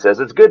 and then he says,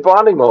 it's a good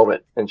bonding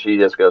moment. And she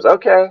just goes,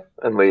 okay,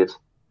 and leaves.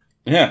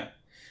 Yeah.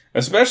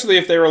 Especially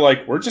if they were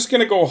like, we're just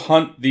going to go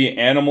hunt the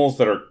animals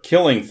that are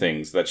killing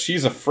things that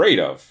she's afraid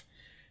of.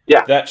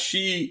 Yeah. That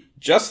she,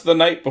 just the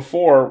night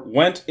before,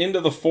 went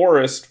into the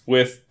forest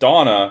with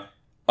Donna,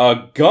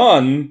 a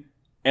gun,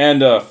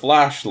 and a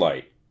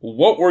flashlight.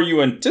 What were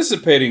you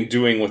anticipating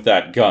doing with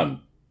that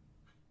gun?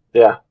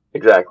 Yeah,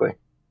 exactly.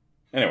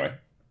 Anyway.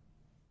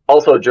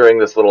 Also, during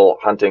this little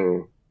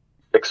hunting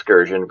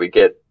excursion, we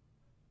get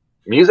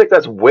music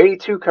that's way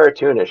too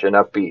cartoonish and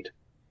upbeat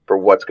for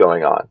what's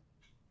going on.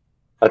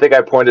 I think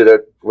I pointed out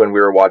when we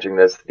were watching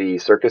this, the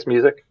circus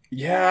music.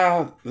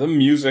 Yeah, the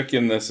music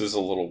in this is a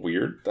little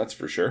weird, that's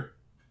for sure.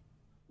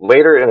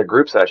 Later in a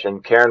group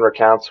session, Karen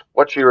recounts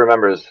what she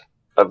remembers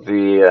of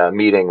the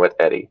meeting with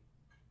Eddie.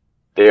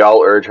 They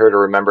all urge her to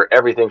remember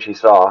everything she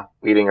saw,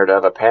 leading her to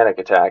have a panic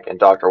attack, and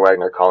Dr.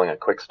 Wagner calling a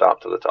quick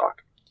stop to the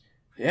talk.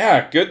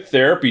 Yeah, good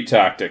therapy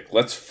tactic.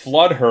 Let's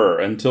flood her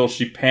until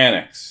she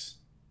panics.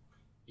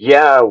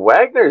 Yeah,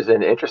 Wagner's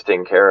an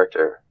interesting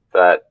character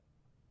that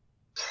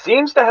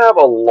seems to have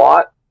a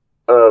lot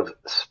of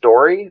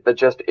story that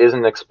just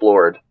isn't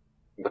explored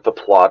with the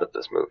plot of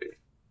this movie.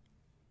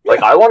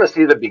 Like, I want to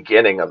see the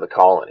beginning of the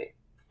colony.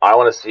 I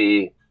want to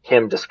see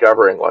him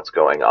discovering what's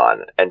going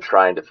on and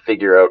trying to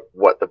figure out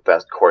what the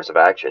best course of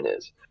action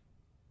is.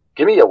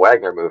 Give me a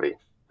Wagner movie.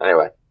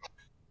 Anyway,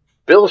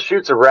 Bill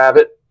shoots a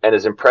rabbit and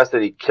is impressed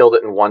that he killed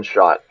it in one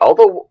shot,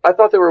 although I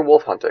thought they were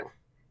wolf hunting.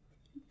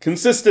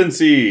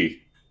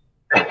 Consistency!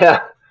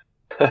 Yeah.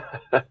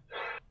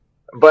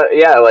 But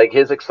yeah, like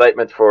his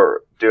excitement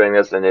for doing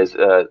this and his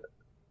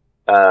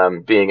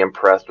being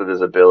impressed with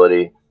his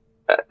ability,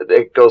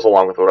 it goes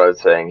along with what I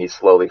was saying. He's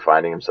slowly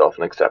finding himself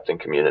and accepting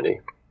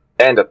community.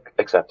 And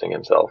accepting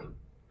himself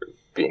for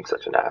being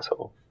such an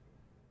asshole.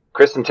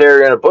 Chris and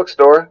Terry are in a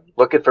bookstore,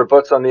 looking for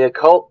books on the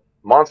occult,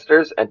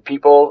 monsters, and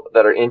people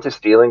that are into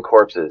stealing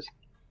corpses.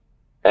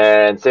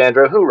 And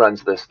Sandra, who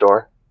runs this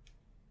store?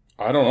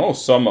 I don't know,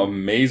 some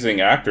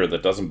amazing actor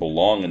that doesn't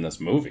belong in this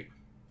movie.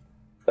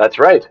 That's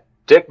right,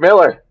 Dick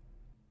Miller.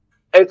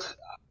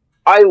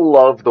 I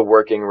love the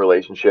working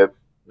relationship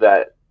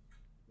that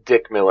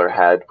Dick Miller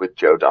had with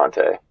Joe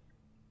Dante.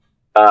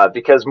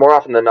 Because more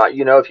often than not,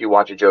 if you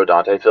watch a Joe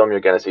Dante film, you're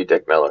going to see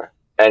Dick Miller.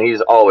 And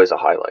he's always a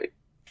highlight.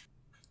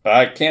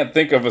 I can't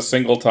think of a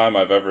single time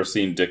I've ever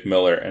seen Dick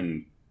Miller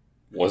and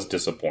was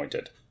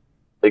disappointed.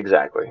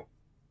 Exactly.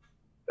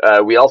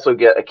 We also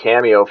get a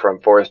cameo from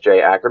Forrest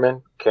J.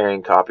 Ackerman,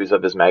 carrying copies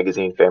of his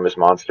magazine, Famous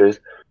Monsters.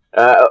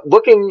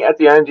 Looking at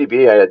the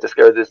IMDb, I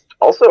discovered this.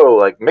 Also,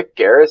 like, Mick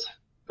Garris,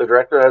 the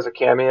director, has a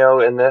cameo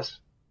in this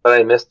that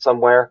I missed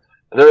somewhere.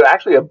 And there's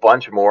actually a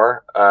bunch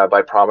more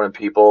by prominent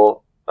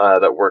people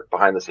that worked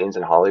behind the scenes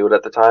in Hollywood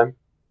at the time.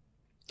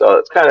 So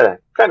it's kind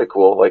of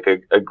cool, like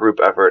a group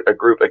effort, a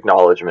group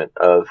acknowledgement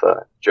of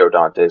Joe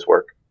Dante's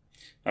work.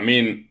 I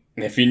mean,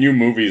 if you knew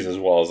movies as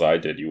well as I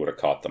did, you would have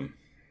caught them.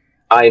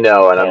 I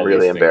know, and I'm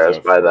really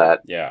embarrassed by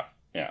that. Yeah.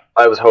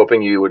 I was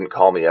hoping you wouldn't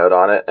call me out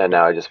on it, and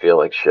now I just feel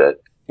like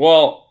shit.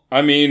 Well,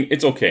 I mean,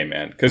 it's okay,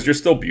 man, because you're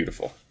still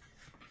beautiful.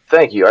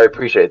 Thank you, I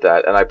appreciate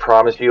that, and I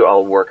promise you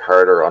I'll work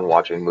harder on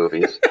watching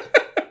movies.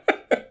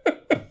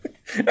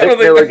 Dick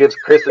Miller gives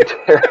Chris and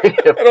Terry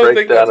a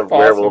breakdown of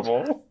werewolves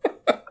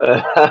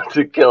and how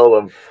to kill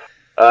them.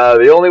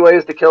 The only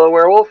ways to kill a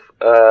werewolf,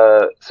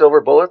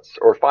 silver bullets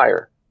or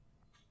fire.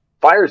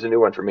 Fire's a new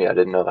one for me. I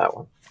didn't know that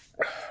one.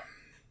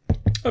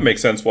 That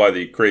makes sense why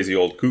the crazy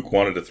old kook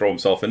wanted to throw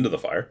himself into the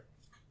fire.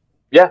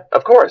 Yeah,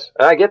 of course.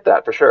 And I get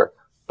that for sure.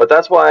 But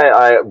that's why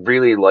I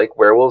really like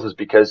werewolves, is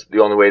because the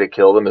only way to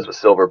kill them is with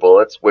silver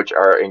bullets, which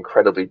are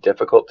incredibly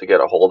difficult to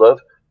get a hold of.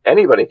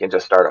 Anybody can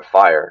just start a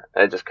fire,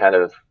 and it just kind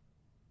of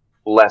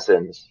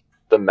lessens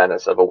the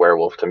menace of a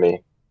werewolf to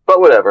me. But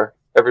whatever.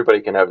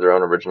 Everybody can have their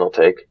own original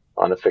take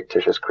on a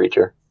fictitious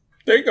creature.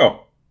 There you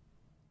go.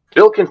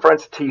 Bill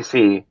confronts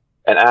TC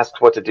and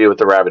asks what to do with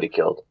the rabbit he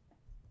killed.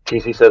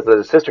 TC says that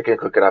his sister can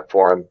cook it up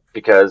for him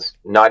because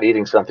not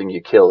eating something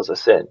you kill is a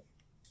sin.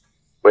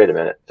 Wait a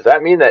minute. Does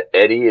that mean that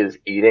Eddie is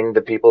eating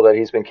the people that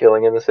he's been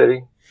killing in the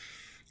city?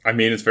 I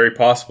mean, it's very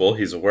possible.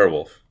 He's a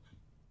werewolf.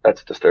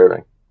 That's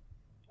disturbing.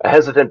 A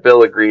hesitant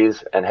Bill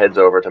agrees and heads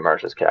over to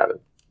Marcia's cabin.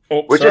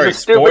 Oh, which sorry, is a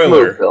stupid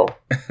spoiler. move, Bill.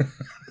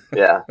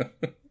 Yeah.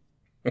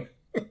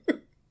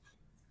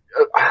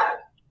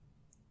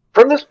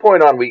 From this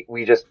point on,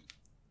 we just...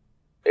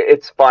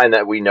 It's fine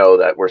that we know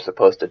that we're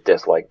supposed to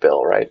dislike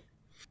Bill, right?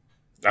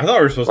 I thought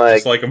we were supposed to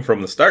dislike him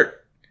from the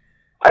start.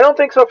 I don't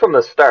think so from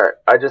the start.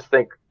 I just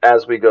think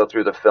as we go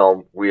through the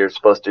film, we are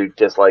supposed to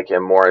dislike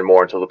him more and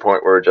more until the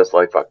point where we're just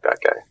like, fuck that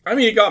guy. I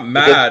mean, he got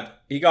mad.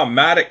 He got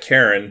mad at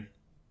Karen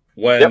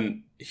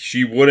when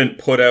she wouldn't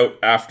put out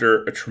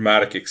after a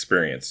traumatic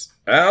experience.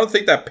 And I don't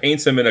think that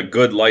paints him in a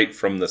good light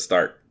from the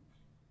start.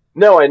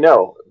 No, I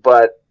know,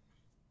 but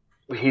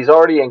he's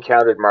already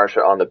encountered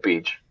Marcia on the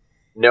beach,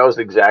 knows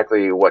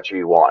exactly what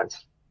she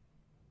wants,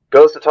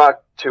 goes to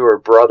talk to her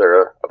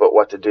brother about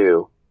what to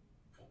do.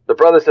 The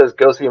brother says,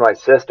 go see my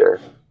sister.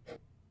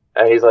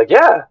 And he's like,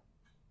 yeah,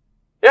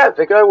 I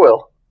think I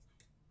will.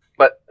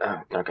 But,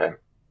 okay.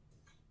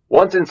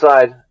 Once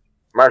inside,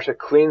 Marcia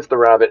cleans the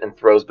rabbit and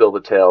throws Bill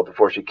the tail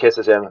before she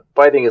kisses him,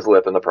 biting his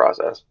lip in the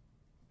process.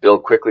 Bill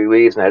quickly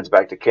leaves and heads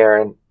back to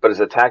Karen, but is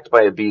attacked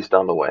by a beast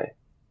on the way.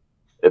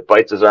 It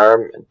bites his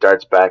arm and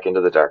darts back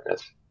into the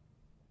darkness.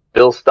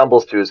 Bill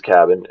stumbles to his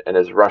cabin and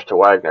is rushed to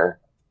Wagner,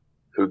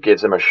 who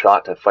gives him a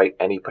shot to fight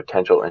any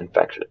potential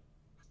infection.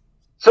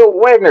 So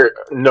Wagner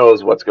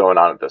knows what's going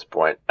on at this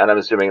point, and I'm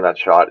assuming that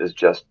shot is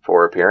just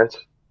for appearance?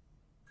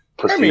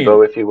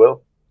 Placebo, if you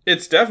will?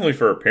 It's definitely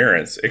for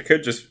appearance. It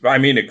could just,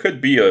 it could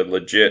be a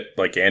legit,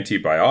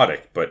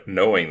 antibiotic, but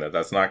knowing that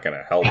that's not going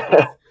to help.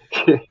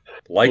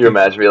 You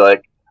imagine me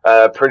like,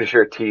 pretty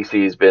sure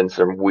TC's been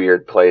some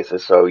weird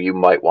places, so you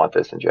might want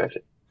this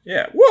injection.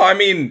 Yeah, well,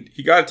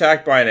 he got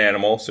attacked by an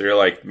animal, so you're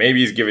like,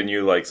 maybe he's giving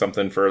you,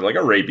 something for,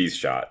 a rabies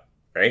shot,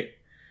 right?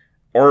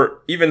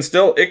 Or even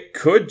still, it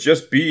could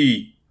just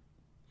be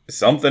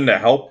something to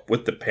help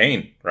with the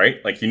pain, right?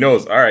 He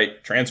knows, all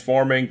right,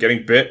 transforming,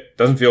 getting bit,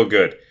 doesn't feel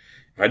good.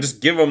 If I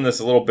just give him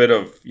this little bit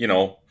of,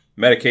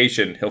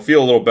 medication, he'll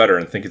feel a little better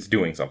and think it's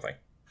doing something.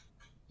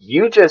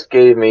 You just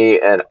gave me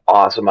an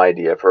awesome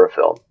idea for a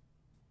film.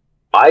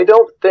 I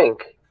don't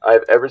think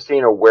I've ever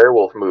seen a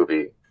werewolf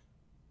movie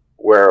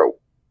where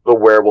the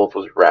werewolf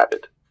was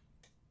rabid.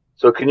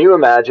 So can you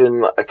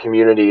imagine a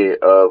community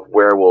of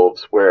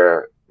werewolves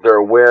where they're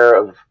aware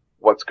of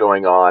what's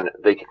going on,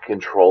 they can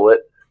control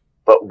it,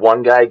 but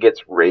one guy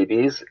gets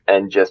rabies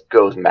and just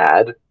goes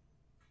mad?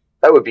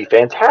 That would be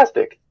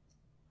fantastic.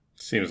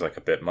 Seems like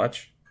a bit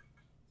much.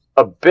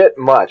 A bit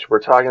much. We're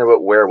talking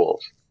about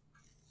werewolves.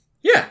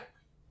 Yeah.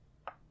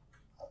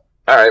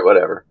 Alright,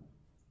 whatever.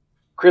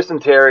 Chris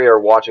and Terry are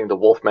watching The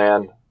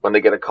Wolfman when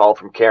they get a call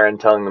from Karen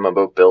telling them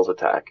about Bill's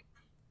attack.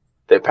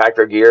 They pack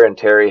their gear and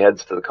Terry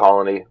heads to the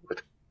colony,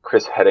 with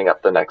Chris heading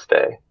up the next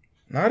day.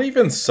 Not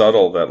even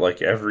subtle that,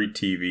 like, every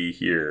TV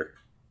here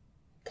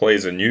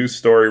plays a news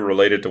story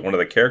related to one of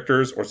the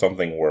characters or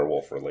something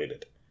werewolf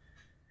related.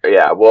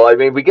 Yeah, well, I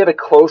mean, we get a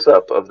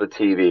close-up of the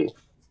TV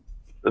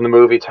in the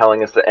movie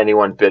telling us that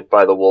anyone bit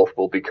by the wolf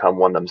will become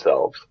one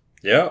themselves.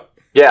 Yeah.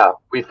 Yeah,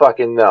 we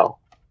fucking know.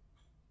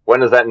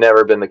 When has that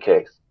never been the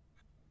case?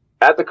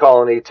 At the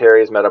colony,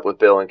 Terry has met up with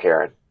Bill and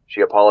Karen.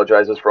 She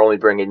apologizes for only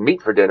bringing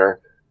meat for dinner,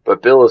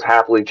 but Bill is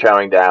happily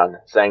chowing down,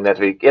 saying that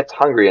if he gets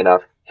hungry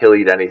enough, he'll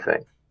eat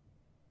anything.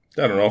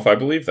 I don't know if I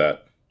believe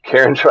that.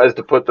 Karen tries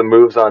to put the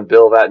moves on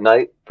Bill that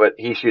night, but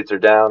he shoots her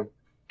down.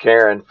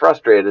 Karen,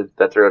 frustrated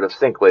that they're out of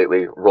sync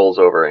lately, rolls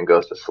over and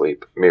goes to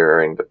sleep,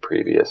 mirroring the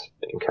previous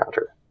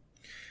encounter.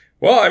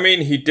 Well, I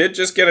mean, he did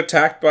just get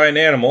attacked by an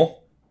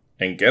animal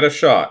and get a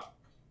shot.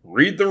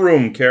 Read the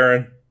room,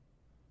 Karen.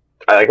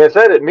 Like I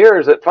said, it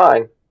mirrors it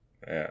fine.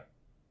 Yeah.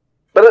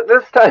 But at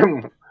this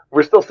time,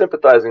 we're still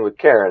sympathizing with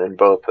Karen in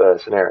both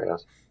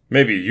scenarios.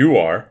 Maybe you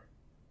are.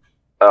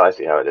 Oh, I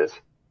see how it is.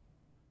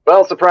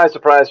 Well, surprise,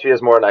 surprise, she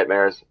has more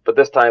nightmares, but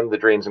this time the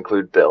dreams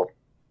include Bill.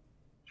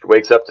 She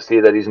wakes up to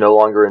see that he's no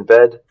longer in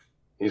bed.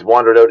 He's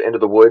wandered out into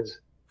the woods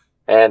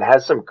and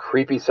has some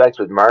creepy sex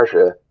with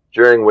Marcia,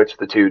 during which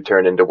the two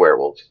turn into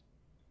werewolves.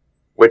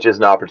 Which is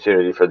an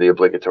opportunity for the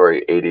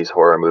obligatory 80s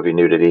horror movie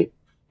nudity,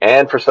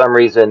 and for some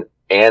reason,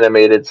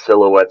 animated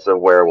silhouettes of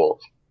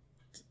werewolves.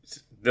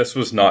 This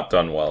was not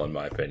done well, in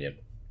my opinion.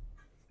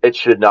 It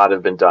should not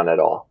have been done at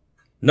all.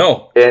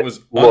 No, it was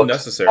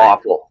unnecessary.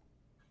 Awful.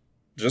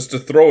 Just to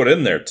throw it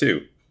in there,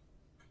 too.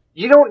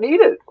 You don't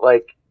need it.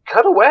 Like,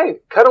 cut away.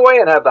 Cut away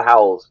and have the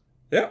howls.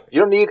 Yeah.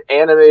 You don't need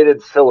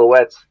animated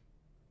silhouettes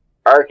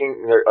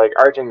arching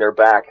their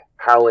back,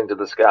 howling to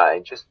the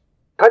sky. Just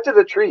cut to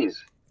the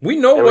trees. We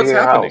know what's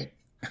happening.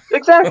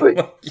 Exactly.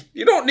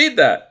 You don't need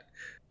that.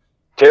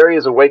 Terry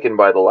is awakened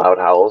by the loud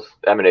howls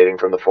emanating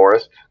from the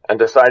forest and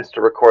decides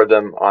to record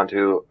them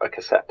onto a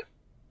cassette.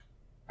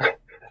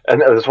 And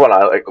this one,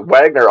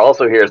 Wagner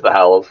also hears the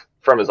howls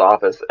from his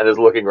office and is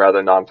looking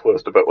rather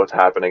nonplussed about what's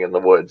happening in the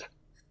woods.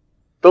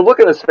 The look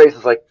in his face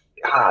is like,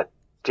 God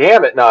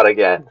damn it, not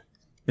again.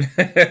 Knock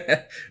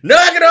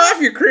it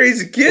off, you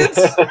crazy kids!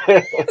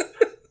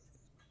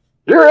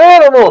 You're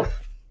animals!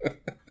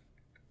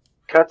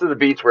 Cut to the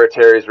beach where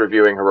Terry's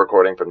reviewing her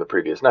recording from the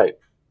previous night,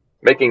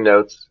 making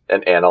notes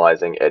and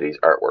analyzing Eddie's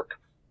artwork.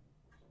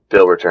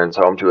 Bill returns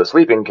home to a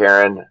sleeping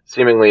Karen,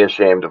 seemingly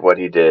ashamed of what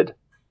he did.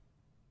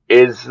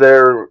 Is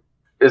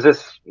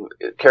this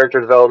character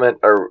development,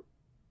 or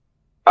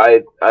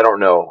I don't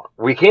know.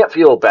 We can't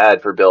feel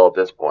bad for Bill at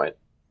this point.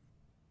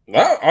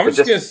 Well, I'm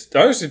just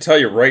gonna tell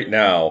you right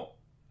now,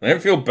 I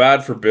didn't feel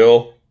bad for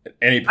Bill at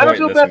any point in this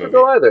movie. I don't feel bad for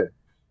Bill either.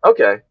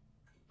 Okay.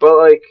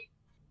 But,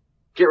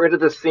 get rid of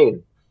this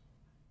scene.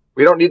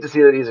 We don't need to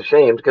see that he's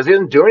ashamed, because he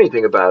doesn't do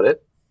anything about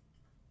it.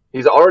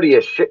 He's already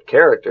a shit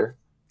character.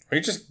 He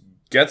just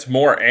gets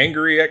more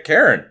angry at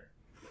Karen.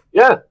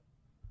 Yeah.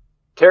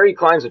 Terry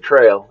climbs a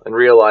trail and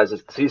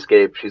realizes the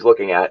seascape she's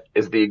looking at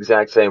is the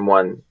exact same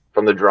one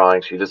from the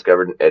drawing she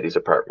discovered in Eddie's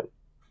apartment.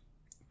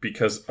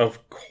 Because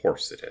of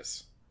course it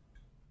is.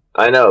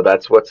 I know,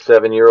 that's what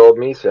 7-year-old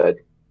me said.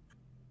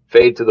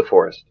 Fade to the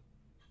forest.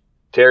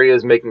 Terry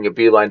is making a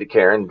beeline to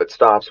Karen, but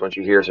stops when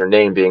she hears her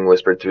name being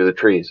whispered through the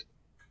trees.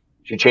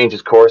 She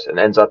changes course and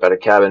ends up at a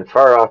cabin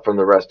far off from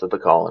the rest of the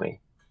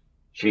colony.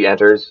 She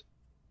enters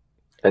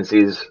and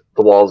sees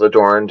the walls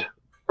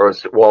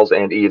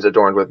and eaves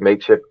adorned with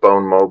makeshift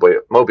bone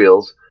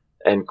mobiles,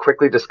 and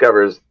quickly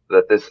discovers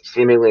that this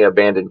seemingly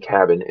abandoned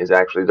cabin is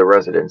actually the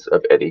residence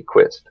of Eddie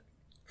Quist.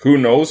 Who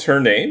knows her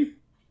name?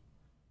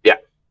 Yeah.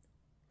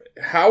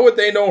 How would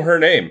they know her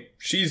name?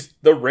 She's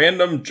the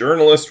random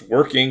journalist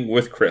working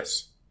with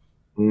Chris.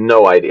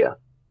 No idea.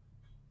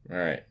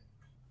 Alright.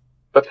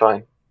 But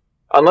fine.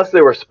 Unless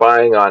they were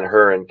spying on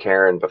her and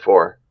Karen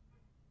before.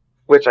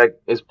 Which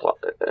is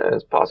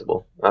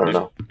possible. I don't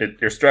know.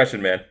 You're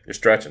stretching, man. You're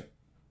stretching.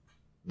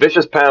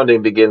 Vicious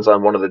pounding begins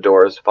on one of the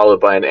doors, followed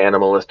by an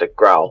animalistic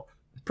growl.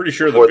 Pretty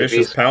sure the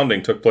vicious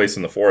pounding took place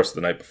in the forest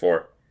the night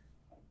before.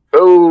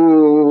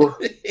 Oh!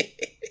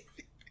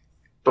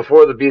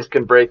 Before the beast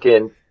can break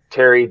in,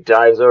 Terry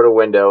dives out a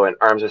window and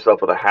arms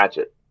herself with a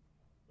hatchet.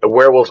 A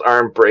werewolf's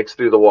arm breaks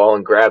through the wall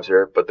and grabs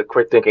her, but the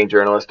quick-thinking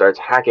journalist starts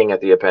hacking at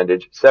the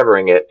appendage,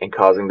 severing it and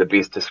causing the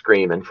beast to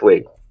scream and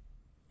flee.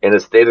 In a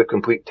state of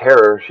complete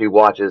terror, she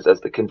watches as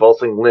the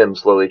convulsing limb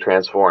slowly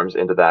transforms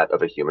into that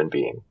of a human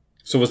being.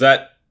 So was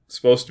that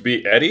supposed to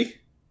be Eddie?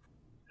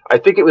 I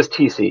think it was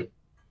TC.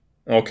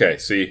 Okay,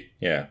 see,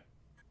 yeah.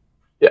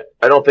 Yeah,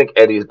 I don't think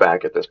Eddie's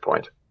back at this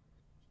point.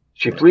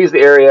 She flees the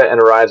area and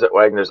arrives at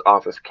Wagner's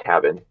office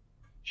cabin.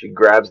 She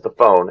grabs the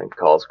phone and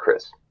calls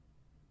Chris.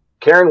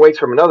 Karen wakes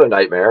from another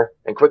nightmare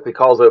and quickly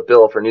calls out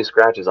Bill for new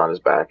scratches on his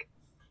back.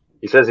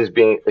 He says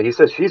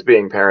she's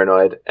being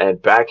paranoid and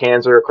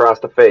backhands her across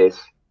the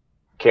face.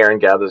 Karen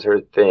gathers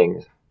her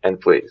things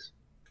and flees.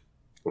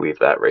 Leave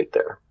that right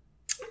there.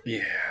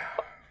 Yeah.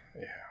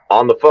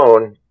 On the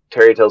phone,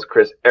 Terry tells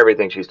Chris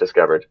everything she's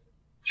discovered.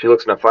 She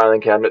looks in a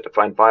filing cabinet to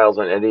find files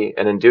on Eddie,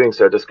 and in doing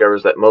so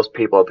discovers that most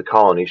people at the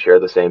colony share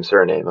the same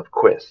surname of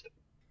Quist.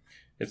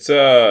 It's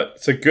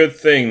a good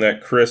thing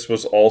that Chris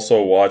was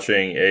also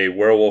watching a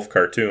werewolf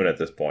cartoon at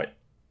this point.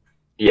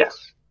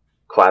 Yes.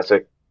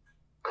 Classic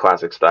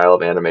style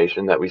of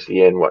animation that we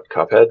see in,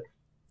 Cuphead?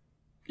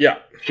 Yeah.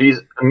 She's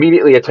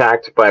immediately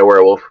attacked by a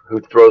werewolf who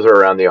throws her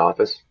around the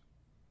office,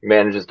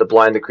 manages to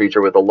blind the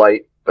creature with a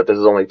light, but this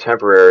is only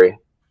temporary.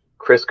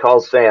 Chris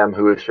calls Sam,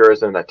 who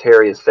assures him that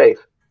Terry is safe.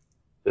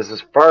 This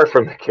is far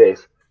from the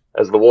case,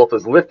 as the wolf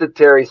has lifted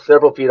Terry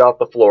several feet off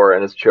the floor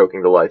and is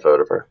choking the life out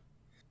of her.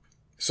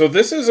 So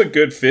this is a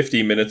good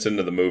 50 minutes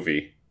into the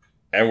movie,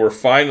 and we're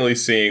finally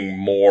seeing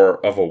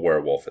more of a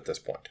werewolf at this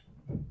point.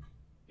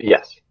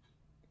 Yes.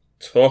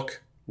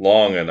 Took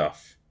long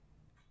enough.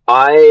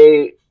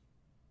 I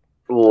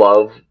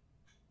love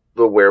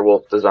the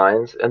werewolf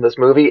designs in this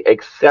movie,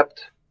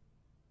 except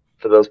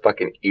for those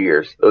fucking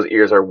ears. Those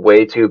ears are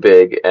way too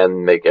big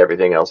and make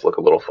everything else look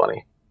a little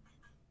funny.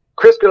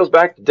 Chris goes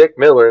back to Dick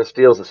Miller and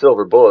steals the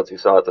silver bullets he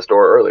saw at the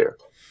store earlier.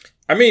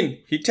 I mean,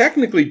 he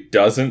technically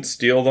doesn't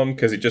steal them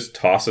because he just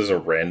tosses a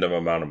random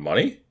amount of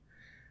money.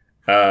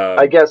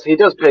 I guess he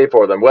does pay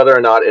for them, whether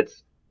or not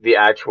it's the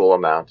actual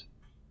amount.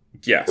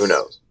 Yes. Who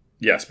knows?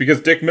 Yes,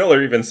 because Dick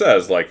Miller even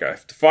says, I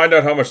have to find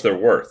out how much they're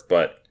worth,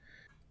 but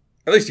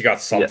at least you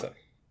got something.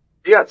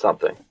 Yeah. You got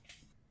something.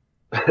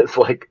 It's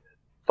like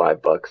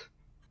 $5.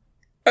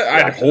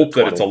 I'd hope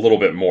that it's a little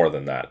bit more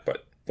than that,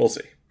 but we'll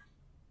see.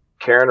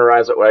 Karen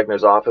arrives at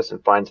Wagner's office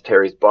and finds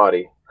Terry's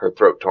body, her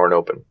throat torn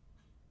open.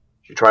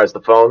 She tries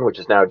the phone, which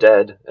is now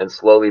dead, and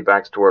slowly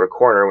backs toward a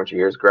corner when she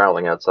hears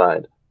growling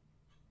outside.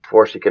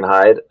 Before she can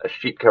hide, a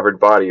sheet-covered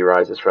body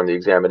rises from the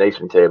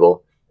examination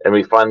table, and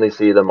we finally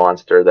see the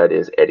monster that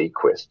is Eddie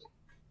Quist.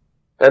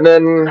 And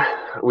then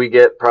we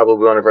get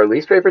probably one of our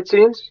least favorite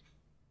scenes.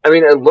 I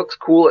mean, it looks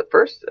cool at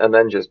first, and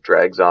then just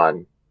drags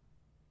on.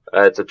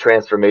 It's a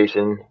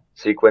transformation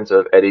sequence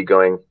of Eddie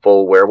going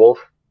full werewolf,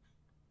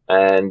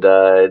 and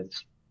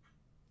it's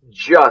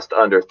just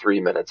under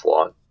 3 minutes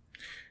long.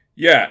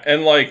 Yeah,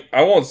 and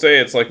I won't say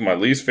it's my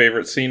least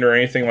favorite scene or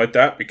anything like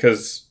that,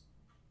 because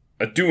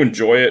I do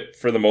enjoy it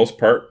for the most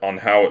part on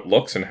how it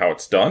looks and how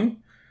it's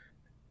done.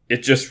 It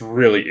just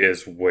really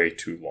is way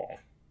too long.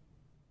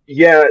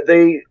 Yeah,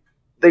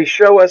 they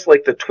show us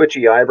the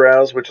twitchy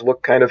eyebrows, which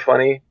look kind of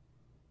funny.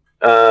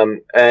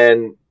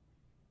 And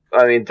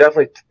I mean,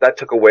 definitely that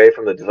took away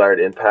from the desired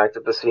impact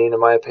of the scene, in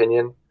my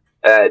opinion.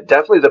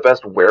 Definitely the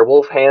best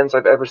werewolf hands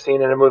I've ever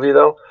seen in a movie,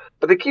 though.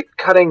 But they keep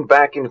cutting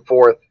back and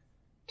forth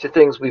to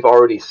things we've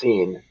already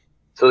seen,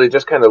 so they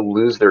just kind of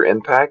lose their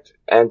impact.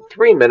 And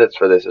 3 minutes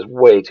for this is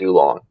way too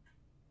long.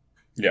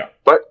 Yeah.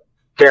 But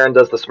Karen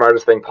does the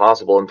smartest thing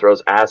possible and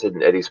throws acid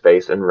in Eddie's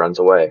face and runs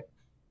away.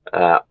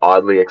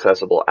 Oddly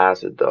accessible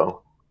acid,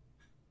 though.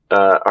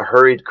 A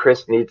hurried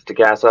Chris needs to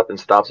gas up and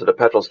stops at a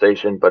petrol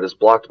station, but is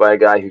blocked by a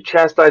guy who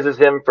chastises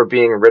him for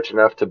being rich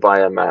enough to buy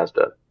a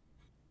Mazda.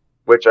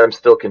 Which I'm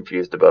still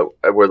confused about.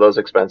 Were those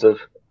expensive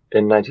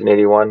in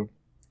 1981?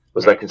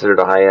 Was that considered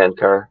a high-end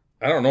car?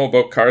 I don't know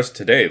about cars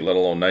today, let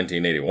alone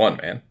 1981,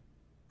 man.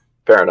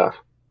 Fair enough.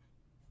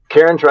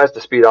 Karen tries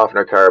to speed off in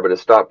her car, but is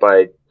stopped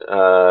by...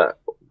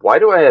 why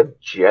do I have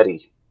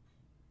Jetty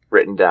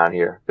written down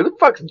here? Who the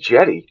fuck's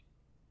Jetty?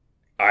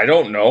 I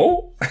don't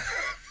know.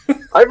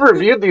 I've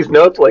reviewed these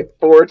notes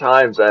 4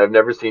 times. I have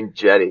never seen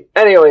Jetty.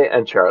 Anyway,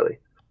 and Charlie.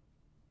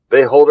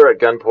 They hold her at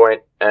gunpoint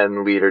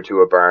and lead her to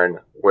a barn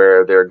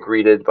where they're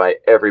greeted by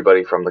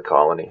everybody from the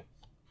colony.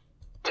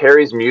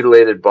 Terry's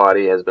mutilated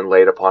body has been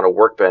laid upon a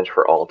workbench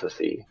for all to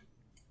see.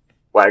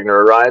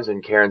 Wagner arrives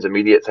and Karen's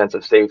immediate sense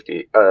of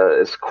safety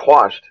is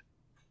quashed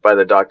by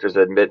the doctor's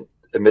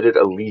admitted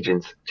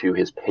allegiance to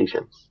his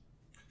patients.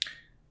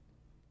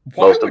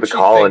 Most of the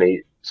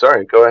colony...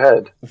 Sorry, go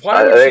ahead.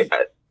 Why?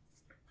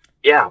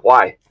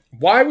 Why?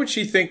 Why would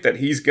she think that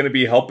he's going to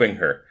be helping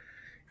her?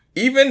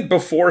 Even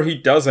before he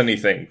does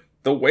anything,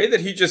 the way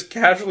that he just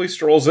casually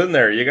strolls in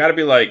there, you gotta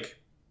be like,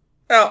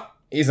 well,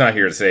 he's not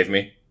here to save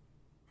me.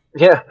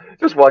 Yeah,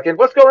 just walk in.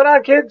 What's going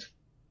on, kids?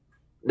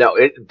 No,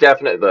 it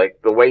definitely,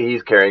 the way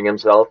he's carrying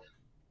himself,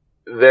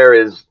 there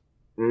is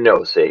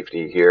no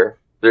safety here.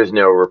 There's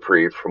no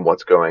reprieve from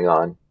what's going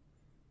on.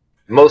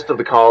 Most of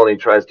the colony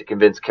tries to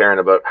convince Karen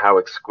about how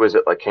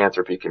exquisite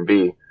lycanthropy can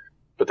be,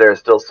 but there are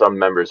still some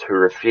members who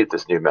refute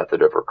this new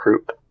method of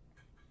recruitment.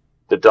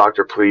 The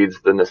doctor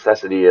pleads the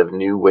necessity of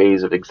new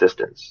ways of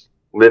existence.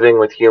 Living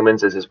with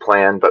humans is his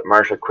plan, but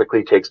Marcia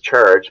quickly takes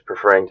charge,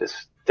 preferring to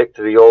stick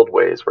to the old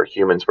ways where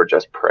humans were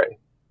just prey.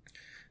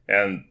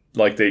 And,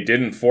 they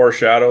didn't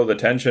foreshadow the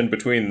tension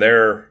between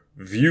their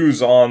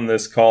views on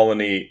this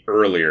colony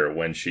earlier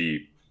when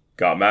she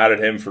got mad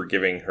at him for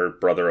giving her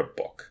brother a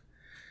book.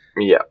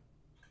 Yeah.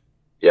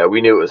 Yeah,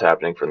 we knew it was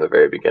happening from the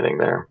very beginning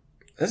there.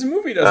 This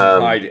movie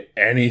doesn't hide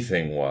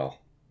anything well.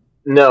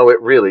 No, it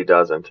really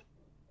doesn't.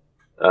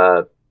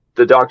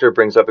 The doctor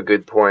brings up a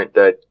good point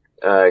that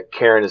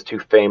Karen is too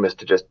famous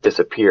to just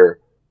disappear,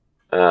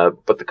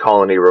 but the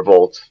colony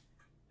revolts,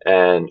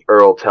 and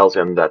Earl tells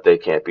him that they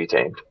can't be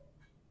tamed.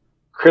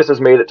 Chris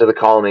has made it to the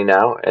colony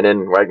now, and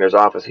in Wagner's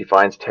office he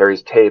finds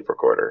Terry's tape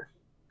recorder.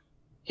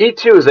 He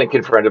too is then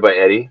confronted by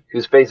Eddie,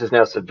 whose face is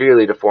now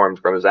severely deformed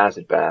from his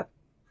acid bath.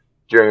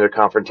 During their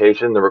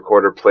confrontation, the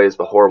recorder plays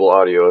the horrible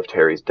audio of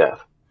Terry's death.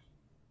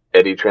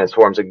 Eddie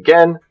transforms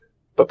again,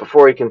 but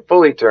before he can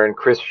fully turn,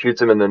 Chris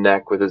shoots him in the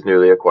neck with his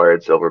newly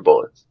acquired silver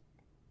bullets.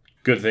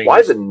 Good thing.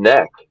 Why the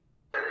neck?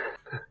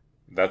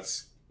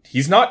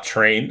 He's not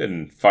trained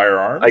in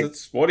firearms.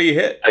 That's what he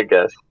hit. I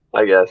guess.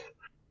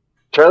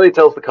 Charlie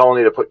tells the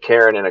colony to put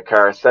Karen in a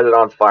car, set it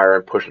on fire,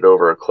 and push it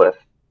over a cliff.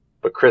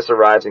 But Chris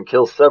arrives and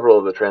kills several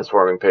of the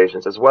transforming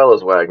patients, as well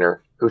as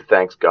Wagner, who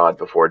thanks God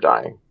before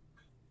dying.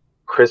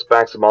 Chris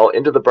backs them all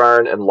into the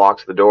barn and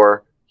locks the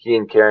door. He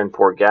and Karen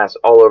pour gas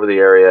all over the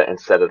area and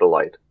set it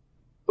alight.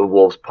 The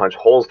wolves punch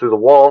holes through the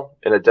wall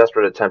in a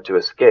desperate attempt to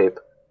escape,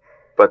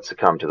 but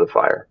succumb to the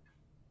fire.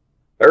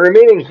 Our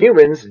remaining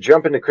humans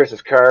jump into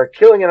Chris's car,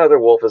 killing another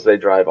wolf as they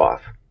drive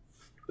off.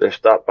 They're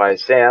stopped by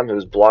Sam,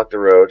 who's blocked the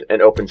road,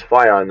 and opens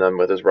fire on them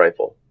with his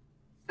rifle.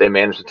 They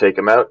manage to take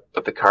him out,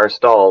 but the car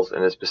stalls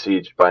and is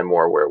besieged by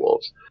more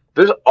werewolves.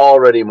 There's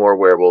already more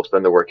werewolves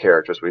than there were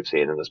characters we've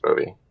seen in this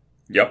movie.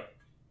 Yep.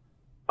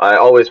 I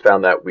always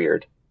found that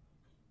weird.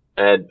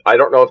 And I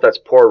don't know if that's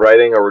poor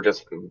writing or we're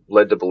just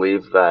led to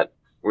believe that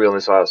we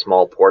only saw a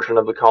small portion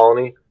of the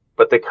colony,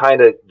 but they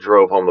kind of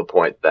drove home the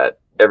point that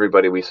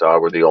everybody we saw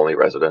were the only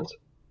residents.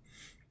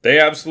 They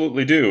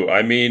absolutely do.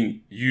 I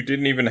mean, you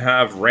didn't even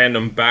have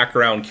random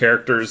background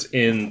characters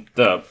in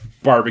the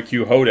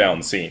barbecue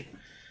hoedown scene.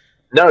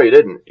 No, you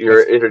didn't.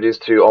 You're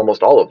introduced to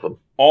almost all of them.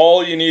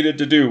 All you needed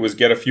to do was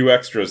get a few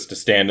extras to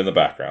stand in the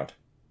background.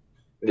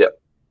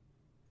 Yep.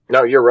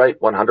 No, you're right.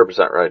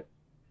 100% right.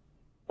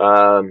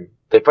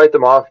 They fight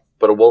them off,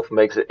 but a wolf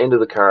makes it into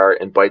the car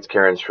and bites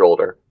Karen's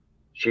shoulder.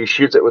 She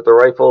shoots it with the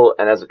rifle,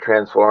 and as it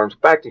transforms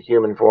back to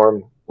human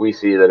form, we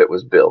see that it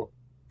was Bill.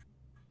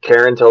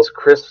 Karen tells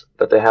Chris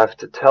that they have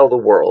to tell the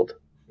world.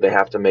 They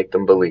have to make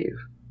them believe.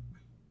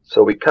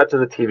 So we cut to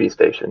the TV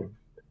station.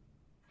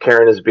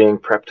 Karen is being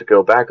prepped to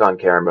go back on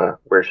camera,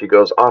 where she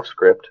goes off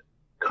script,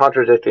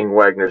 contradicting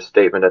Wagner's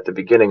statement at the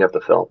beginning of the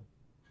film.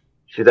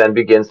 She then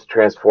begins to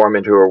transform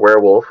into her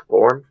werewolf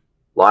form,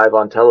 live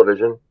on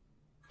television,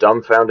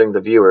 dumbfounding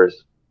the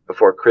viewers,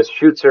 before Chris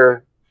shoots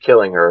her,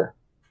 killing her,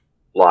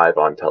 live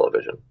on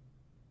television.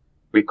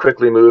 We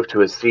quickly move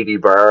to a seedy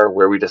bar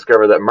where we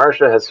discover that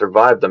Marcia has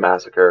survived the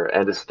massacre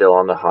and is still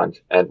on the hunt,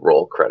 and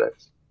roll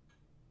credits.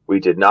 We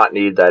did not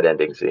need that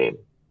ending scene.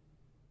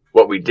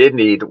 What we did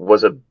need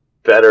was a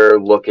better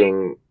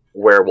looking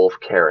werewolf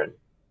Karen,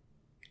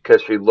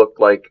 because she looked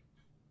like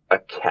a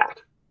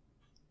cat.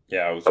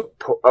 Yeah, it was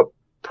a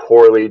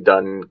poorly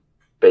done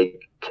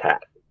fake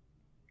cat.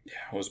 Yeah,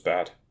 it was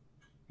bad.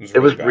 It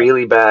was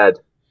really bad.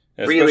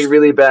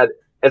 Really bad.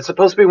 It's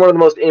supposed to be one of the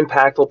most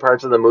impactful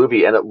parts of the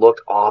movie, and it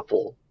looked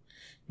awful.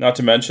 Not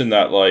to mention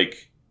that,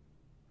 like,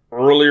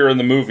 earlier in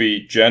the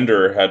movie,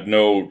 gender had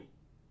no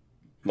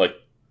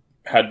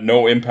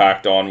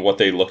impact on what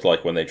they looked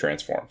like when they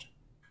transformed.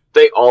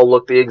 They all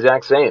look the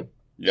exact same.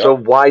 Yep. So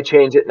why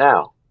change it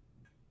now?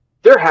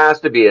 There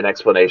has to be an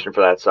explanation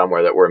for that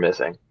somewhere that we're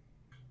missing.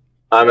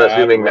 I'm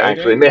assuming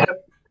actually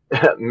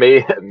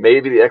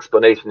maybe the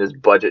explanation is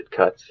budget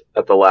cuts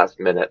at the last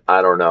minute.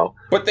 I don't know.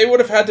 But they would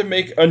have had to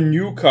make a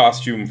new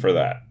costume for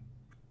that.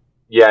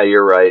 Yeah,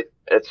 you're right.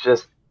 It's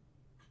just,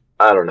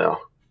 I don't know.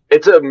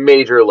 It's a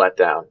major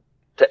letdown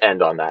to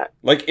end on that.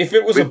 Like, if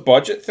it was a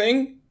budget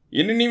thing,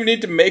 you didn't even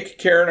need to make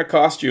Karen a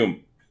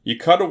costume. You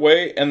cut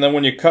away, and then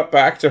when you cut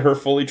back to her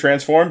fully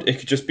transformed, it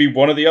could just be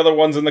one of the other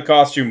ones in the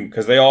costume,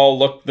 because they all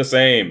look the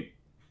same.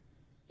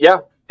 Yeah,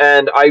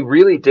 and I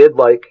really did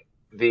like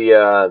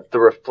the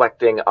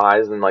reflecting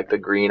eyes and like the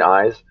green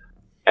eyes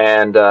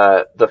and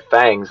the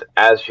fangs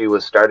as she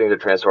was starting to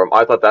transform.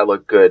 I thought that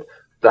looked good.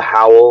 The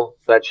howl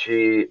that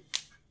she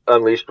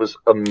unleashed was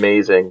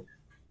amazing.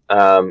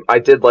 I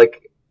did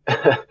like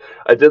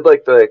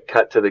the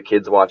cut to the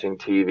kids watching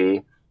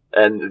TV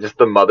and just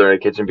the mother in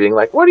the kitchen being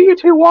like, "What are you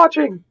two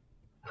watching?"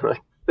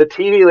 The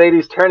TV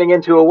lady's turning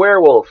into a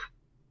werewolf.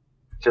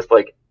 Just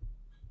like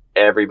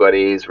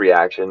everybody's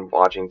reaction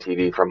watching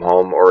TV from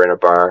home or in a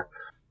bar.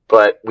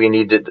 But we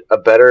needed a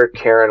better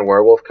Karen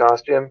werewolf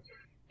costume,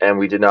 and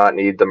we did not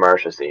need the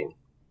Marcia scene.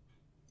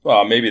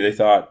 Well, maybe they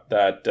thought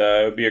that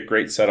it would be a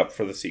great setup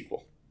for the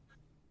sequel.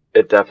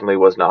 It definitely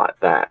was not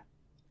that.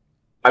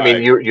 I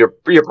mean,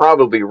 you're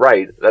probably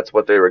right. That's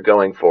what they were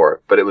going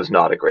for, but it was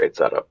not a great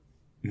setup.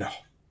 No,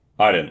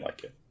 I didn't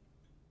like it.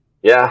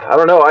 Yeah, I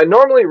don't know. I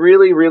normally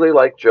really, really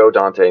like Joe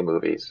Dante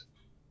movies.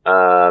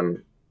 I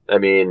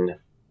mean,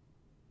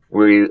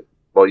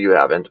 you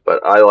haven't,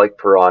 but I like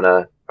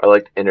Piranha. I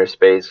liked Inner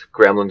Space.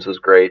 Gremlins was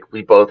great.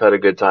 We both had a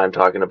good time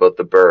talking about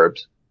The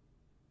Burbs.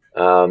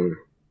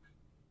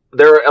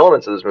 There are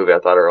elements of this movie I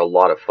thought are a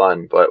lot of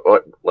fun, but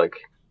what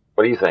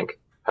do you think?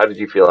 How did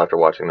you feel after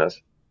watching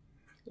this?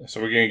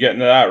 So we're going to get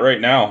into that right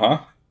now, huh?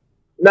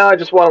 No, I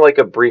just want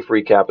a brief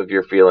recap of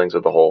your feelings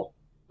of the whole.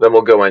 Then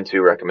we'll go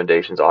into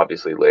recommendations,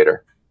 obviously,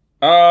 later.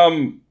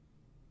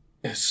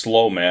 It's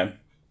slow, man.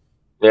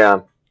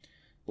 Yeah.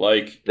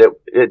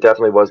 It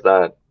definitely was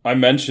that. I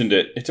mentioned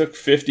it. It took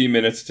 50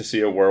 minutes to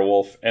see a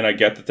werewolf, and I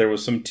get that there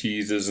was some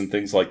teases and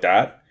things like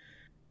that.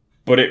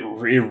 But it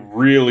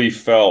really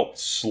felt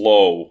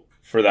slow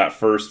for that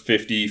first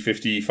 50,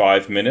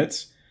 55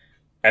 minutes.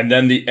 And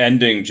then the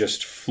ending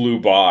just flew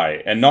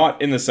by. And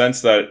not in the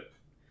sense that,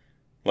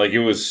 it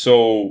was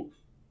so,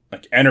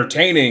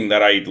 entertaining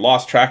that I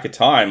lost track of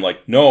time.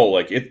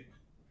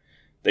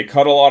 They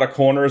cut a lot of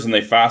corners and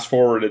they fast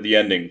forwarded the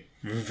ending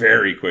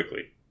very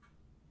quickly.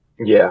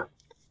 Yeah.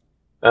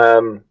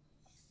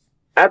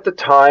 At the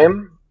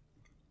time,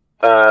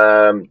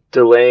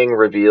 delaying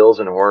reveals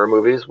in horror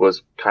movies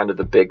was kind of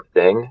the big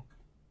thing.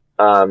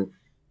 It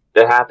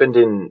happened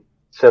in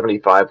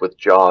 75 with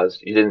Jaws.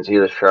 You didn't see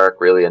the shark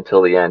really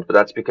until the end, but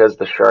that's because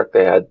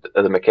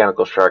the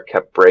mechanical shark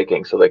kept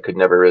breaking, so they could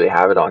never really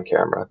have it on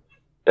camera.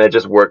 And it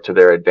just worked to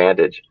their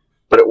advantage.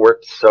 But it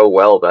worked so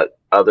well that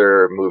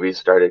other movies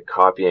started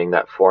copying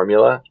that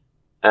formula.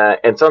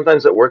 And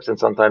sometimes it works and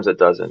sometimes it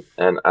doesn't.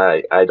 And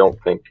I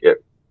don't think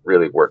it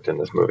really worked in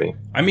this movie.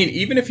 I mean,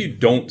 even if you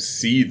don't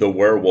see the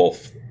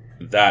werewolf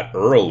that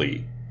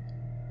early,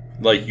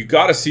 you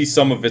gotta see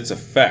some of its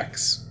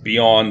effects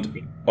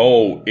beyond,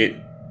 it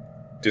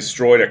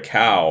destroyed a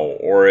cow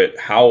or it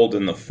howled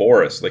in the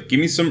forest. Give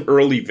me some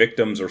early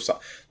victims or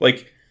something.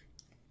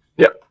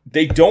 Yeah.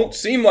 They don't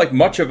seem like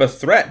much of a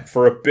threat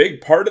for a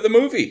big part of the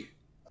movie.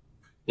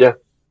 Yeah,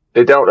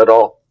 they don't at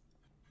all.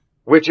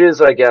 Which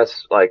is, I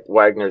guess,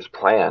 Wagner's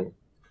plan.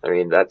 I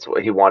mean, that's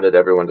what he wanted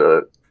everyone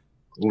to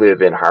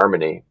live in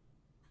harmony.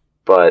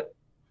 But,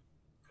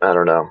 I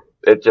don't know.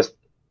 It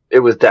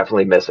was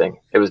definitely missing.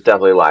 It was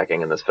definitely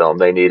lacking in this film.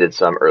 They needed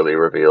some early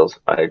reveals.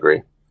 I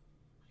agree.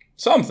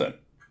 Something.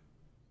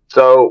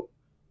 So,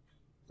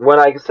 when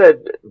I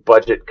said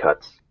budget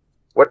cuts,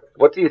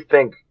 what do you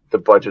think the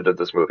budget of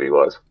this movie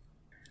was?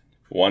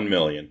 $1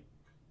 million.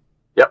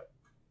 Yep.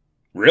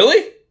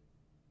 Really?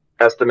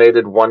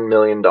 Estimated $1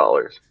 million.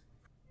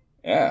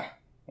 Yeah.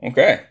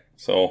 Okay.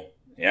 So,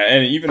 yeah,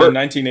 and even in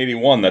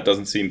 1981, that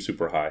doesn't seem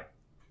super high.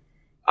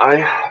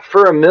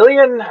 For $1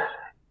 million,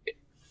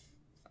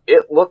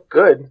 it looked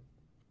good,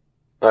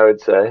 I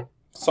would say.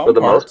 For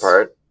the most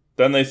part.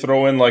 Then they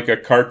throw in a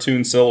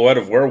cartoon silhouette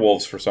of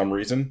werewolves for some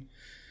reason.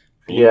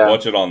 Blew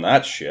budget on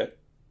that shit.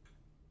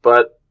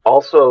 But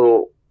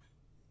also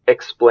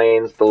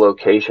explains the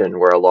location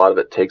where a lot of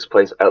it takes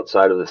place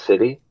outside of the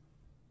city.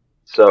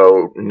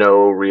 So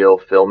no real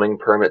filming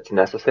permits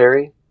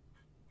necessary.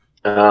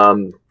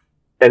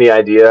 Any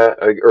idea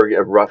or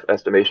a rough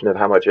estimation of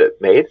how much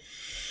it made?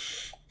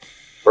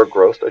 Or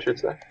grossed, I should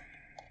say.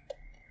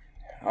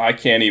 I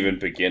can't even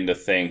begin to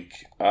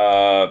think.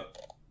 Yeah,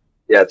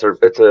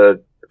 it's a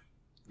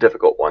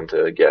difficult one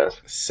to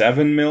guess.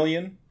 $7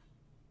 million?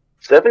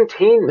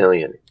 17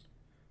 million.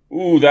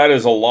 Ooh, that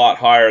is a lot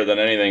higher than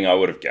anything I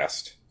would have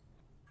guessed.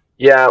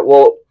 Yeah,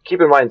 well, keep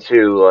in mind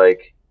too,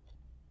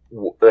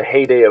 the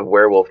heyday of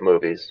werewolf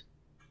movies.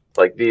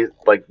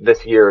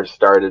 This year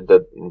started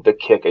the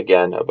kick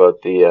again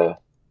about the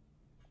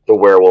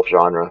werewolf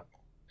genre.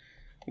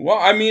 Well,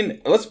 I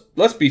mean,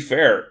 let's be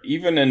fair.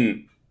 Even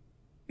in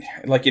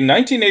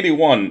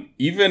 1981,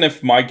 even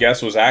if my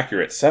guess was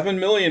accurate, 7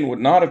 million would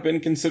not have been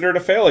considered a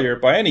failure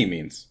by any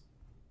means.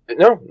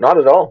 No, not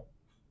at all.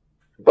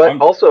 But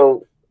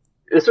also,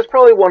 this is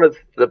probably one of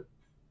the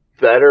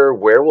better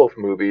werewolf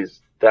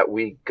movies that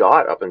we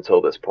got up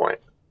until this point.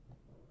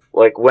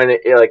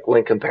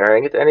 When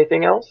comparing it to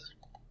anything else,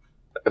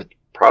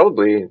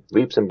 probably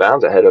leaps and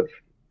bounds ahead of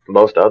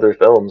most other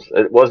films.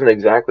 It wasn't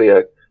exactly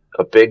a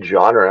big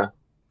genre.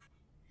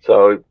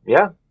 So,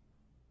 yeah.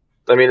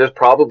 I mean, there's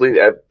probably...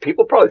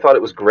 people probably thought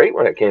it was great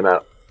when it came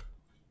out.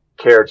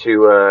 Care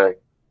to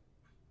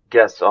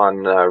guess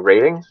on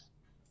ratings?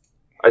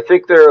 I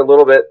think they're a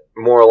little bit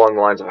more along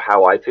the lines of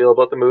how I feel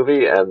about the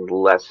movie and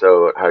less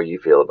so how you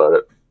feel about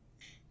it.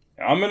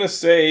 I'm going to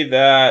say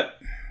that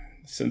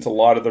since a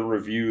lot of the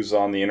reviews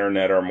on the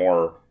internet are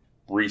more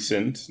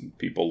recent,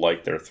 people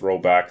like their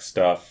throwback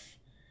stuff,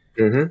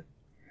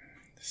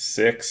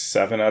 6,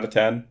 7 out of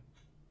 10.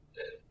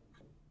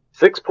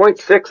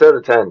 6.6 out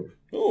of 10.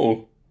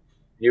 Ooh.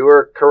 You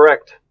were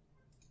correct.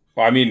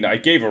 Well, I mean, I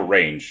gave a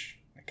range.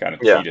 I kind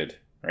of cheated,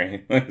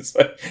 right? It's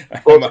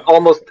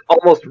almost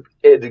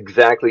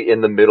exactly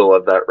in the middle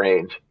of that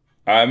range.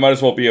 I might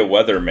as well be a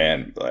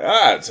weatherman.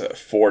 It's a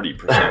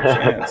 40%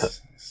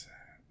 chance.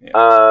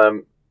 Yeah.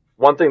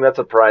 One thing that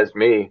surprised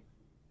me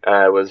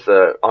was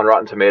on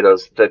Rotten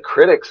Tomatoes, the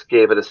critics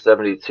gave it a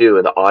 72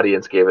 and the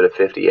audience gave it a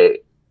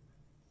 58.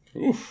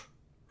 Oof.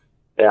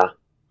 Yeah.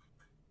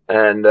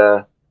 And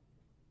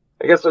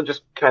I guess I'll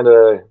just kind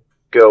of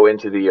go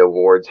into the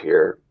awards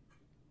here,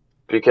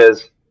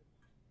 because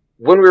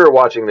when we were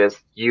watching this,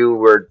 you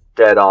were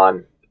dead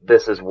on.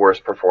 This is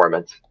worst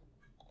performance,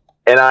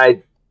 and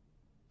I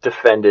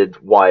defended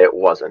why it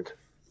wasn't.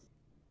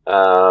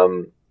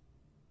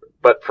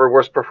 But for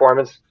worst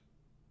performance,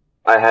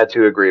 I had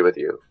to agree with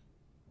you.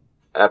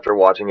 After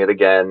watching it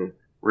again,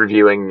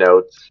 reviewing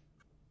notes,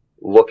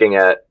 looking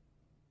at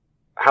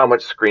how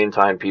much screen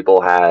time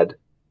people had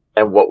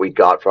and what we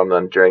got from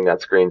them during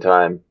that screen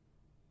time,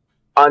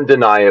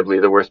 undeniably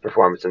the worst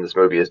performance in this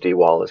movie is Dee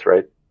Wallace,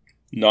 right?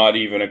 Not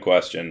even a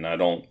question. I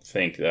don't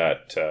think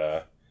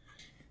that...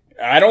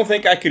 I don't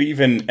think I could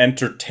even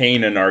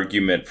entertain an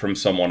argument from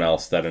someone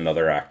else that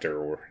another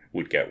actor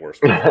would get worse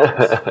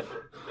performance.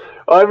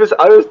 I was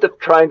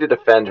trying to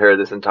defend her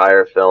this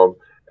entire film,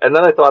 and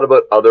then I thought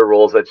about other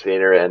roles I've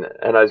seen her in,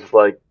 and I was just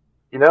like,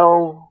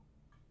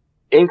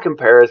 in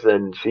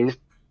comparison, she's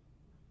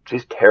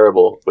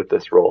terrible with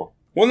this role.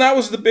 Well, that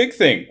was the big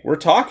thing. We're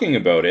talking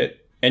about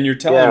it, and you're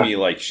telling me,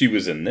 like, she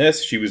was in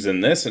this,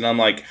 and I'm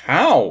like,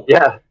 how?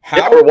 Yeah,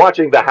 how? We're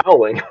watching The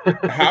Howling.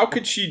 how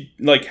could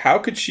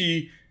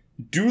she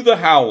do The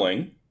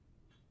Howling,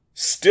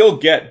 still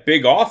get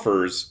big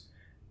offers,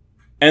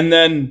 and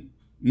then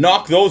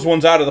knock those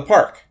ones out of the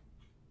park?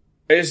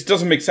 It just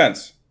doesn't make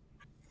sense.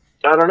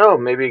 I don't know.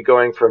 Maybe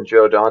going from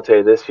Joe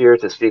Dante this year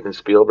to Steven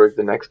Spielberg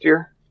the next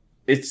year?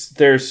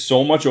 There's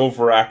so much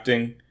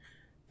overacting.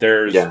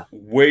 There's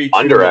way too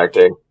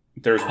underacting.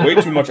 There's way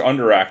too much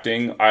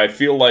underacting. I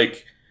feel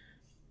like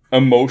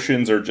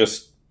emotions are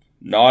just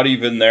not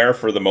even there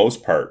for the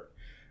most part.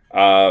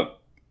 I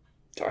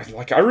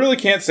really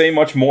can't say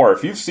much more.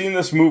 If you've seen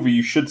this movie,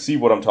 you should see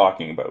what I'm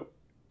talking about.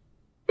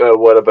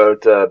 What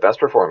about best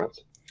performance?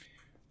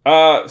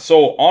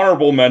 So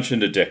honorable mention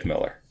to Dick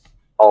Miller.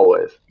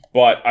 Always.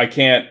 But I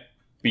can't,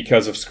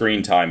 because of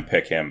screen time,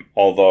 pick him.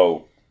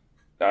 Although,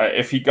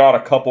 if he got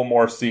a couple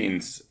more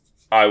scenes,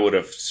 I would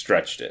have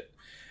stretched it.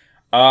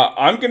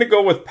 I'm going to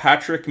go with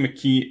Patrick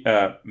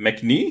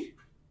Macnee?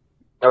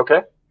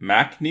 Okay.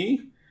 Macnee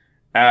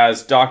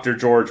as Dr.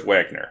 George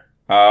Wagner.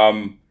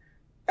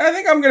 I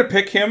think I'm going to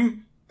pick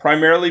him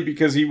primarily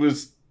because he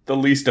was the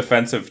least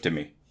offensive to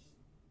me.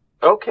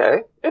 Okay.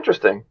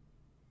 Interesting.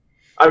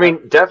 I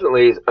mean,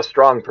 definitely a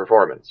strong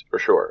performance, for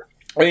sure.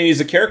 I mean,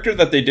 he's a character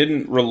that they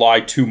didn't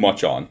rely too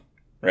much on,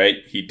 right?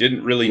 He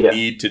didn't really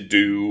need to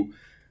do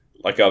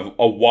like a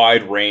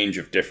wide range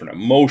of different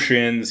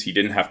emotions. He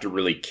didn't have to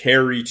really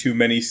carry too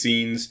many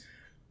scenes.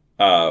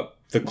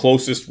 The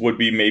closest would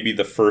be maybe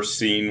the first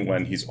scene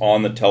when he's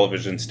on the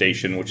television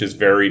station, which is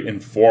very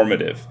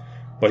informative.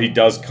 But he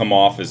does come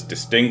off as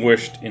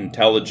distinguished,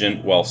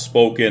 intelligent,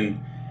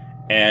 well-spoken.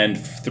 And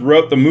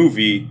throughout the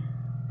movie,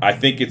 I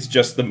think it's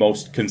just the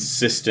most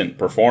consistent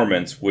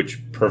performance,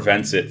 which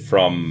prevents it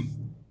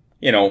from,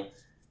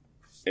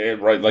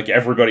 like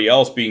everybody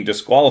else being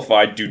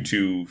disqualified due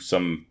to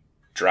some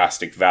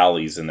drastic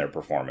valleys in their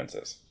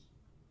performances.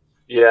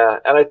 Yeah,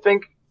 and I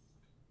think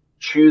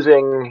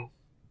choosing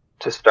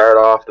to start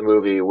off the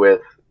movie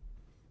with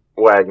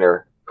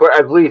Wagner, who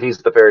I believe he's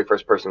the very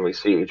first person we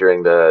see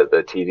during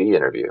the TV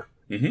interview,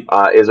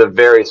 is a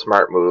very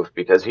smart move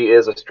because he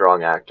is a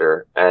strong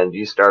actor, and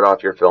you start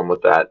off your film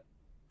with that.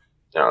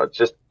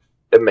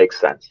 It makes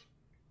sense.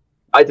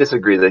 I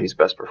disagree that he's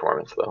best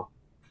performance, though.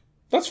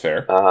 That's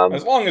fair.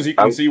 As long as you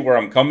can see where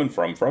I'm coming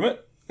from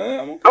it.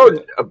 I'm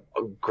okay a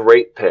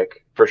great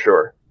pick, for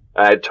sure.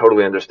 I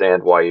totally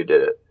understand why you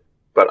did it.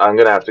 But I'm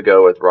going to have to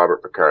go with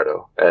Robert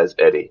Picardo as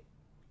Eddie.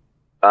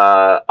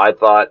 I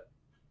thought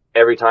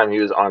every time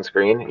he was on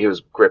screen, he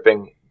was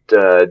gripping,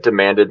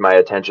 demanded my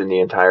attention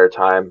the entire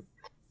time,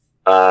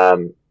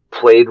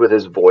 played with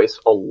his voice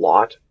a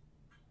lot,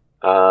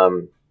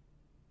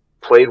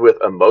 played with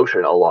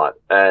emotion a lot.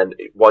 And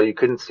while you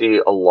couldn't see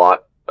a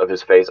lot of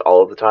his face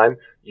all of the time,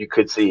 you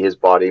could see his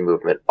body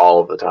movement all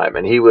of the time.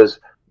 And he was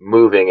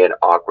moving in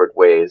awkward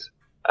ways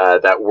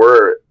that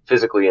were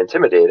physically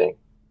intimidating.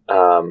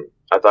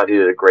 I thought he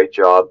did a great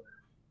job.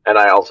 And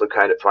I also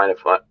kind of find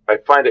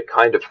it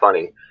kind of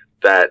funny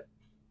that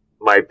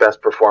my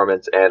best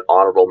performance and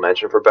honorable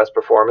mention for best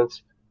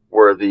performance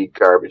were the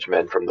garbage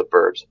men from The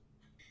Burbs.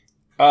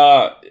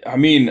 I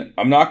mean,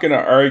 I'm not going to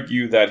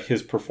argue that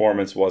his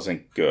performance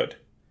wasn't good.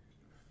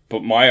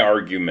 But my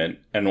argument,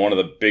 and one of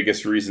the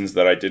biggest reasons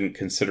that I didn't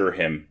consider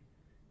him,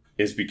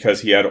 is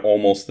because he had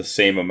almost the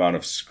same amount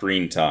of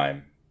screen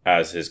time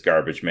as his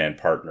garbage man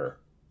partner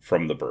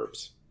from The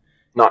Burbs.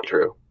 Not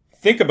true.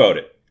 Think about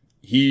it.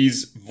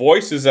 His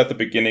voice is at the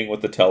beginning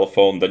with the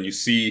telephone, then you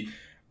see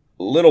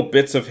little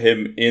bits of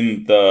him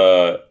in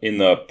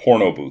the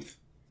porno booth.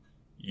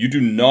 You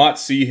do not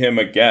see him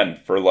again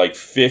for like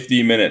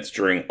 50 minutes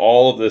during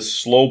all of this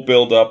slow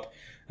build-up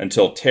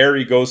until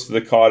Terry goes to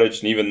the cottage,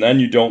 and even then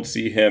you don't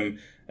see him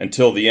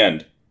until the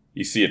end.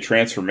 You see a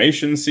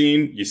transformation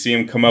scene, you see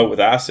him come out with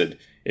acid.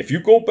 If you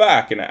go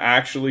back and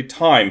actually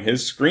time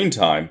his screen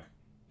time,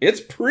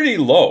 it's pretty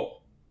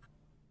low.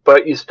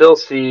 But you still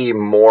see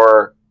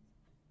more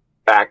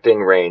acting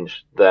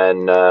range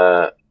than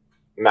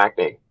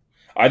Macnee.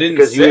 I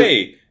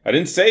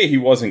didn't say he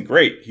wasn't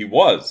great. He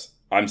was.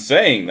 I'm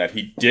saying that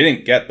he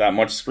didn't get that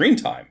much screen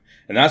time.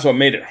 And that's what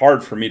made it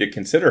hard for me to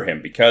consider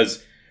him,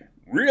 because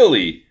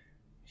really,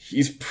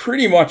 he's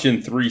pretty much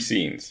in 3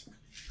 scenes.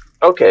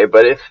 Okay,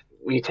 but if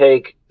we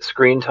take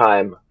screen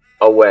time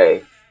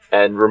away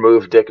and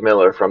remove Dick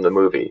Miller from the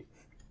movie,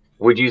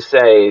 would you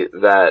say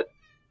that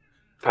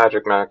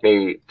Patrick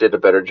Macnee did a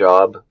better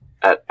job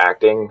at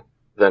acting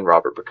than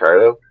Robert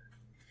Picardo?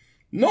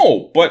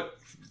 No, but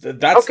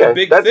that's the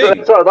big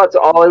thing. That's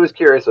all I was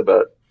curious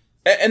about.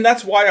 And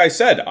that's why I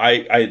said,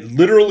 I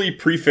literally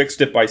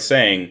prefixed it by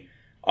saying,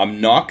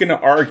 I'm not going to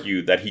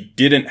argue that he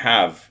didn't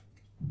have,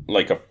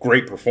 like, a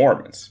great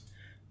performance.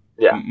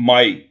 Yeah.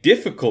 My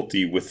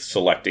difficulty with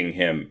selecting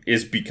him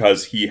is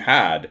because he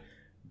had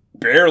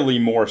barely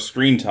more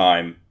screen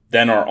time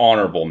than our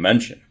honorable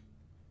mention.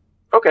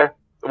 Okay.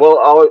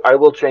 Well, I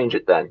will change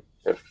it then,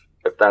 if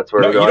that's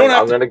where we're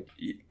going.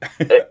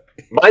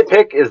 My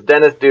pick is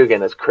Dennis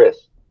Dugan as Chris.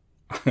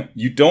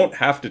 You don't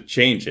have to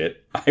change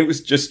it. I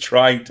was just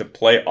trying to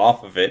play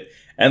off of it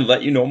and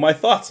let you know my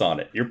thoughts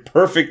on it. You're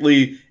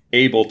perfectly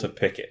able to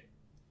pick it.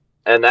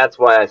 And that's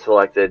why I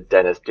selected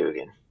Dennis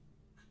Dugan.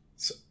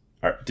 So,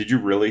 did you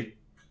really?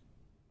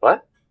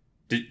 What?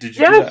 Did you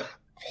do that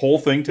whole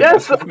thing to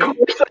Yes, of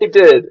course I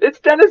did.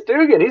 It's Dennis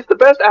Dugan. He's the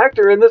best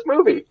actor in this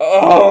movie.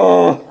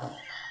 Oh,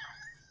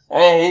 I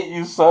hate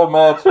you so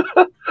much.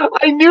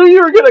 I knew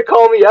you were going to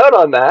call me out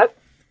on that.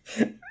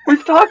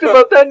 We've talked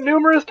about that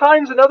numerous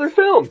times in other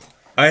films.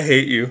 I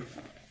hate you.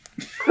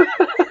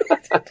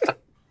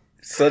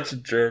 Such a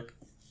jerk.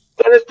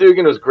 Dennis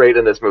Dugan was great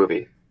in this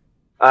movie.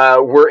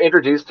 We're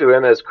introduced to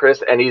him as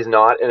Chris, and he's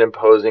not an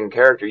imposing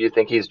character. You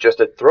think he's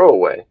just a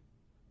throwaway.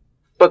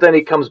 But then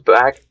he comes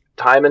back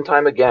time and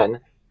time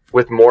again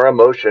with more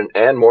emotion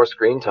and more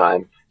screen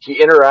time.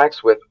 He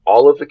interacts with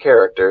all of the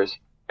characters,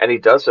 and he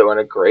does so in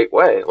a great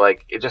way.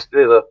 Like, it just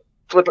the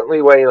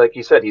flippantly way, like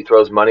you said, he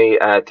throws money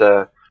at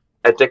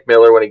Dick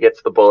Miller when he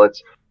gets the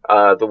bullets,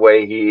 the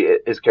way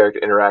his character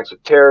interacts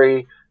with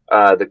Terry,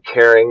 the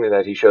caring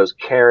that he shows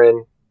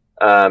Karen.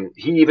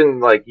 He even,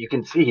 like, you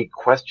can see he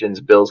questions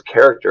Bill's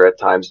character at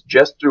times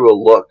just through a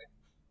look.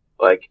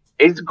 Like,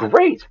 it's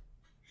great.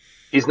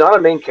 He's not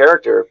a main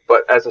character,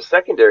 but as a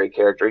secondary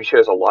character, he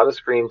shares a lot of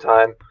screen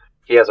time.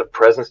 He has a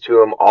presence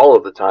to him all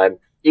of the time,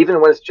 even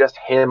when it's just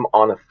him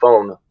on a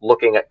phone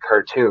looking at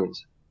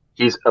cartoons.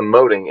 He's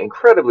emoting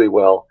incredibly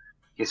well.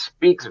 He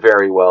speaks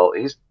very well.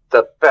 He's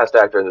the best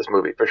actor in this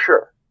movie, for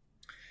sure.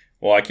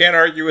 Well, I can't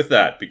argue with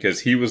that,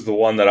 because he was the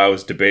one that I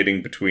was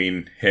debating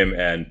between him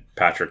and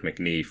Patrick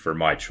Macnee for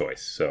my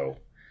choice, so...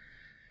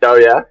 Oh,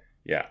 yeah?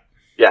 Yeah.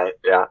 Yeah.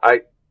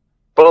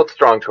 Both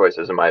strong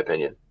choices, in my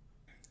opinion.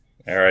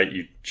 Alright,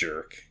 you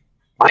jerk.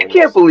 I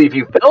can't believe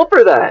you fell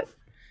for that!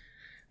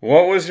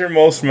 What was your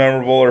most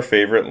memorable or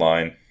favorite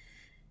line?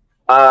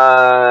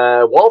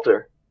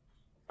 Walter,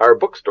 our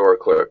bookstore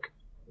clerk,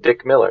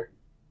 Dick Miller.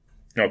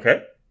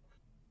 Okay.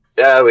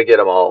 Yeah, we get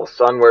them all.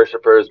 Sun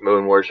worshippers,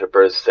 moon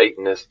worshippers,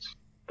 Satanists.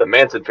 The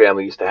Manson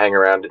family used to hang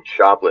around and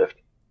shoplift.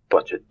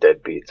 Bunch of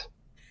deadbeats.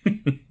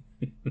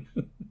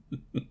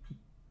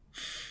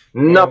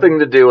 Nothing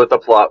to do with the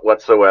plot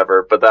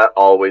whatsoever, but that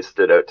always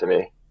stood out to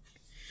me.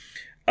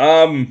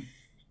 The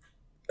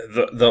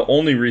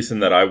only reason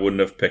that I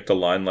wouldn't have picked a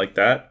line like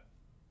that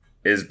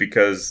is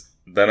because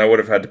then I would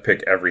have had to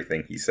pick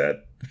everything he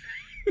said.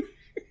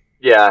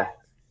 Yeah.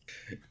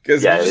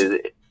 Because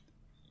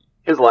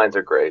his lines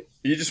are great.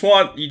 You just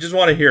want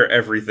to hear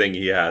everything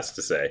he has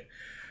to say.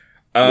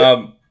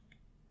 And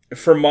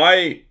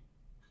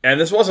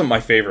this wasn't my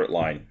favorite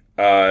line.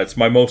 It's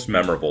my most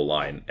memorable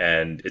line,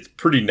 and it's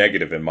pretty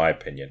negative in my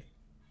opinion.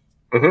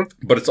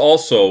 Mm-hmm. But it's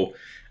also,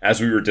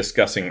 as we were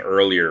discussing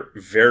earlier,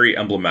 very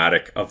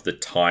emblematic of the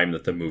time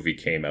that the movie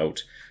came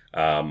out.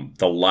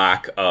 The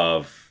lack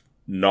of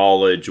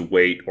knowledge,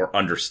 weight, or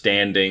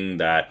understanding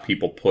that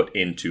people put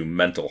into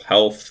mental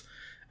health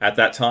at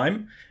that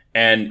time.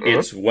 And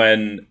it's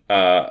when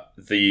I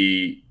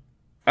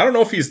don't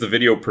know if he's the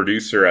video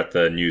producer at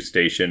the news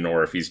station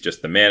or if he's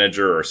just the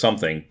manager or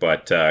something,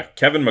 but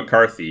Kevin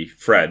McCarthy,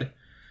 Fred,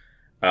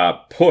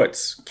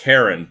 puts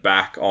Karen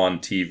back on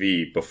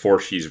TV before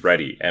she's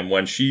ready. And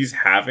when she's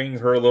having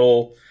her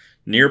little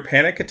near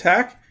panic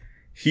attack,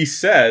 he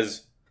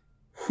says,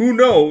 "Who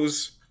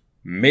knows?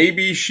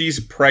 Maybe she's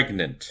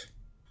pregnant."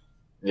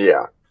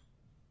 Yeah.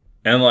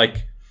 And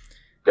like...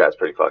 Yeah, it's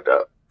pretty fucked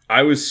up.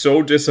 I was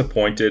so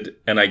disappointed,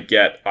 and I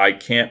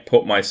can't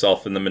put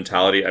myself in the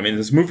mentality. I mean,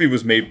 this movie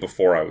was made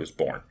before I was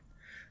born.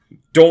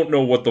 Don't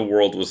know what the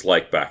world was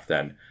like back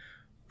then.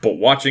 But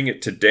watching it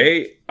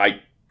today,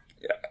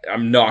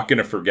 I'm not going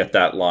to forget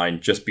that line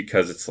just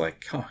because it's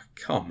like, oh,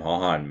 come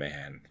on,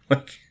 man.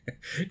 Like,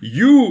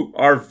 you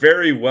are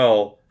very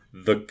well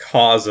the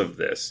cause of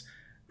this.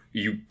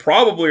 You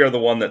probably are the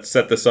one that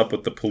set this up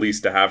with the police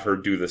to have her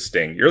do the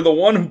sting. You're the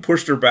one who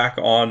pushed her back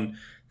on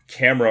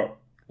camera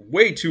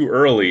way too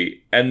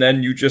early, and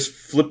then you just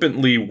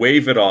flippantly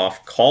wave it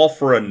off, call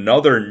for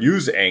another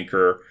news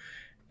anchor,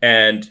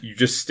 and you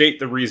just state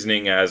the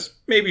reasoning as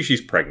maybe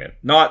she's pregnant.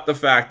 Not the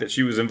fact that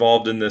she was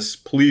involved in this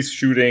police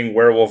shooting,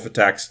 werewolf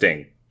attack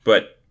sting,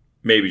 but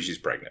maybe she's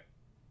pregnant.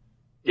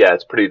 Yeah,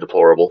 it's pretty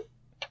deplorable.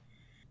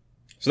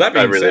 So that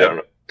being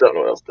said, don't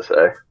know what else to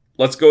say.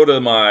 Let's go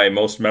to my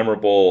most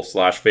memorable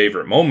 /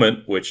 favorite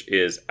moment, which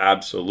is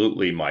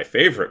absolutely my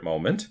favorite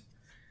moment.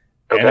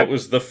 Okay. And it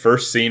was the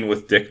first scene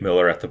with Dick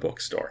Miller at the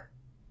bookstore.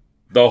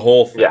 The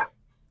whole thing. Yeah.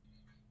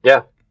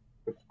 Yeah.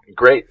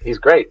 Great. He's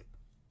great.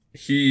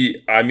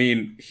 He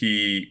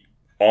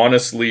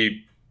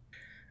honestly,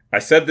 I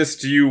said this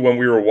to you when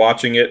we were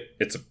watching it.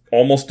 It's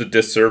almost a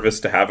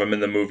disservice to have him in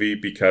the movie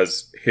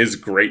because his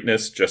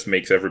greatness just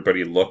makes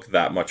everybody look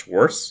that much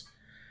worse.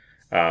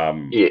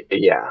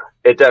 Yeah,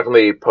 it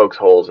definitely pokes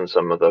holes in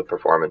some of the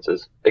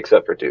performances,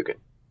 except for Dugan.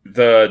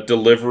 The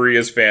delivery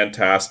is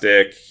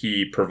fantastic.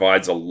 He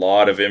provides a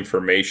lot of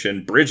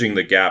information, bridging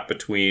the gap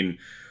between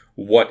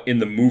what in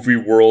the movie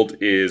world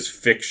is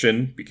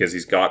fiction, because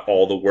he's got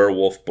all the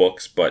werewolf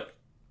books, but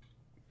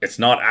it's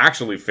not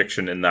actually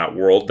fiction in that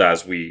world,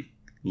 as we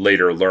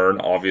later learn,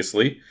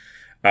 obviously.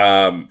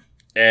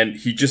 And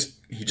he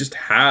just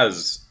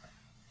has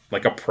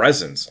like a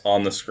presence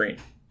on the screen.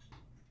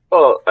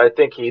 Well, I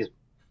think he's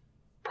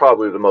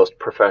probably the most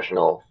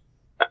professional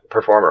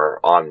performer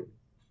on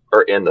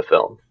or in the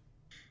film.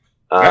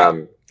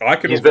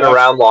 He's been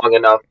around long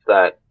enough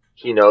that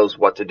he knows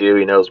what to do.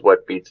 He knows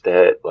what beats to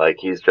hit. Like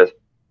he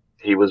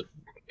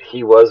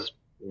was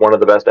one of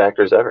the best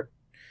actors ever.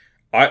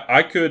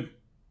 I could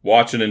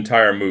watch an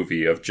entire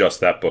movie of just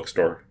that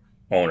bookstore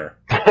owner.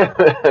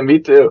 Me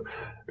too.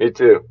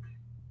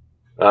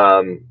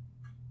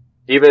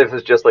 Even if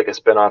it's just like a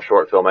spin-off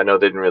short film. I know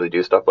they didn't really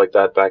do stuff like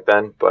that back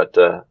then, but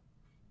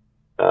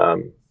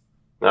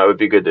no, it would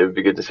be good. It would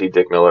be good to see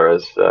Dick Miller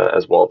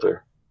as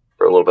Walter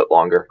for a little bit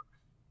longer.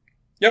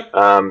 Yep.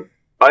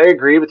 I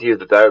agree with you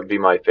that would be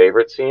my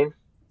favorite scene.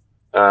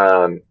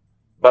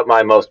 But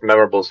my most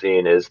memorable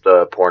scene is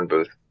the porn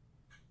booth.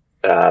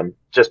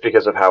 Just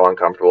because of how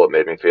uncomfortable it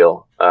made me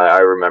feel. I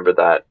remember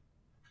that.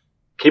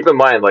 Keep in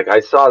mind, like, I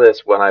saw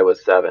this when I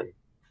was 7,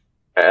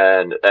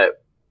 and it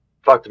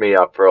fucked me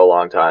up for a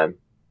long time.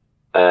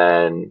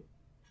 And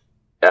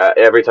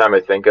every time I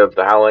think of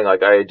The Howling,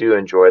 like, I do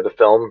enjoy the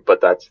film, but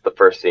that's the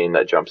first scene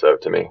that jumps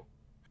out to me.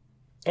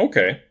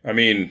 Okay. I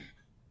mean,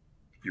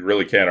 you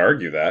really can't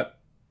argue that.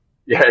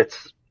 Yeah,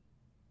 it's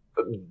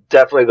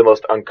definitely the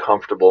most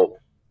uncomfortable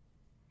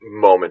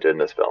moment in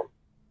this film.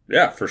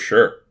 Yeah, for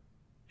sure.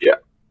 Yeah.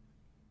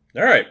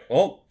 All right.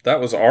 Well, that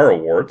was our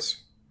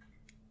awards.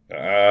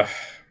 I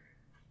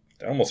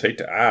almost hate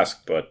to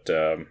ask, but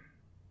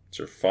what's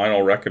your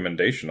final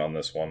recommendation on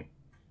this one?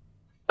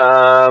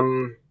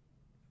 I'm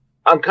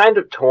kind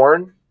of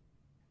torn.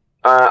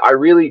 I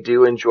really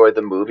do enjoy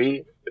the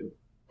movie,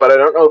 but I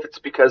don't know if it's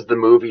because the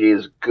movie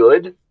is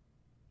good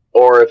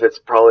or if it's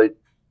probably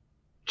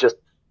just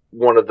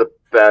one of the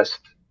best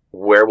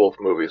werewolf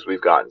movies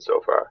we've gotten so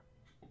far.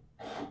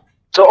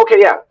 So,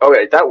 okay,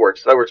 that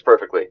works. That works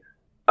perfectly.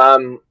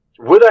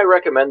 Would I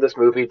recommend this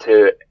movie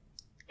to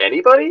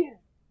anybody?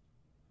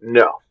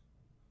 No,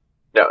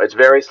 it's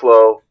very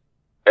slow.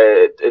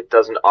 It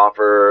doesn't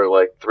offer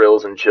like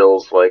thrills and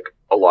chills like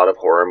a lot of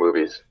horror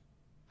movies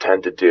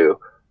tend to do.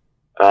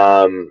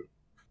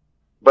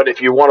 But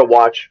if you want to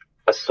watch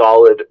a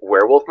solid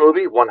werewolf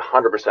movie,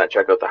 100%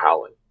 check out The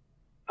Howling.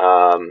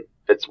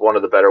 It's one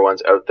of the better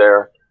ones out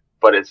there,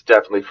 but it's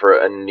definitely for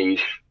a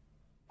niche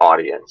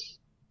audience.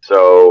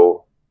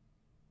 So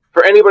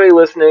for anybody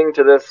listening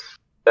to this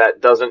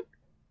that doesn't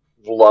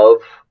love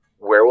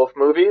werewolf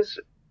movies,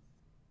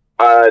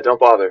 don't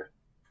bother.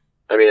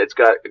 I mean, it's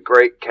got a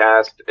great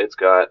cast, it's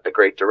got a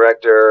great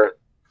director,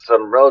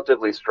 some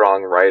relatively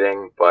strong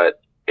writing,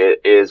 but it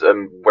is a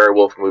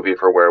werewolf movie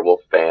for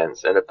werewolf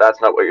fans. And if that's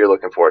not what you're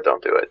looking for,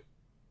 don't do it.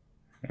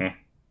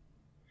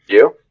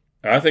 You?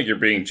 I think you're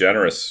being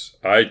generous.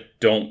 I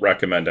don't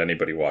recommend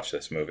anybody watch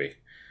this movie.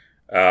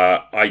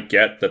 I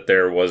get that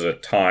there was a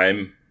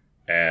time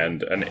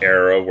and an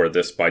era where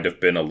this might have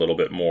been a little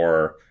bit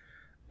more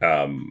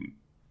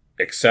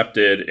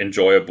accepted,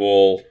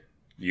 enjoyable,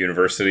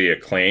 university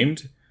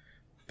acclaimed,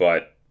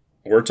 but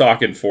we're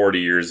talking 40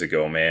 years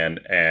ago, man,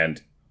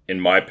 and in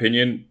my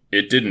opinion,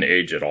 it didn't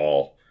age at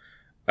all.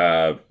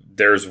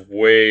 There's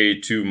way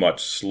too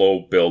much slow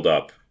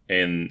build-up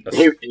in...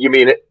 You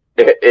mean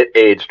it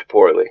aged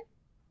poorly?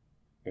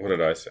 What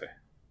did I say?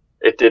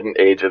 It didn't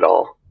age at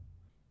all.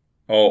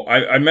 Oh,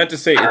 I meant to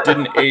say it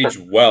didn't age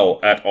well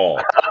at all.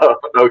 Oh,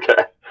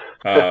 okay.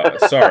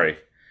 Sorry.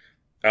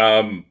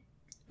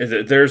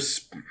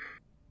 There's...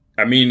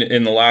 I mean,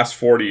 in the last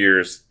 40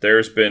 years,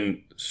 there's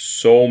been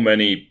so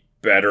many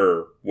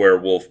better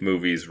werewolf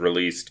movies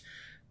released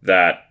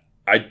that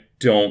I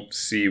don't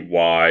see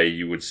why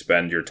you would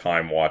spend your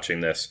time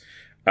watching this.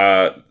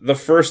 The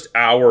first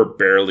hour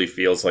barely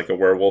feels like a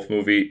werewolf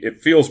movie.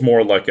 It feels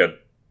more like a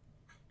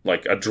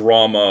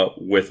drama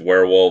with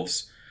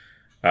werewolves.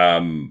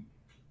 I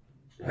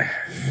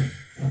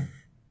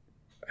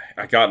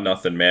got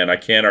nothing, man. I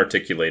can't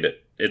articulate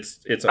it.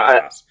 It's a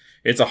pass.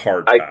 It's a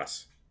hard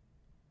pass.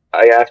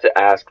 I have to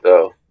ask,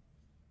 though,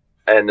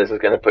 and this is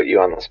going to put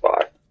you on the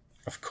spot.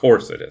 Of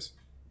course it is.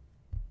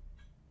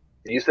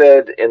 You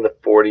said in the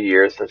 40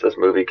 years since this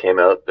movie came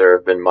out, there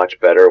have been much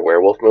better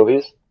werewolf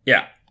movies?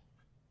 Yeah.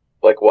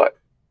 Like what?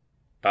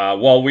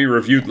 Well, we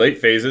reviewed Late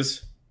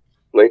Phases.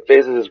 Late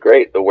Phases is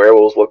great. The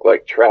werewolves look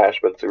like trash,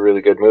 but it's a really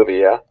good movie,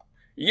 yeah?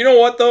 You know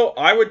what, though?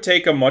 I would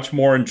take a much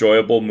more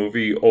enjoyable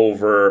movie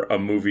over a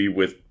movie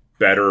with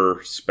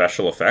better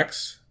special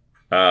effects.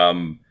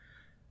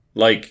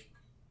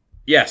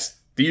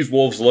 Yes, these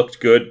wolves looked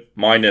good,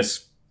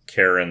 minus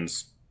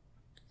Karen's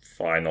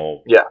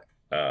final... Yeah.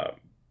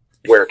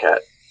 Werecat.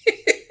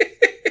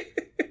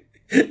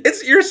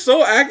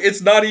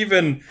 It's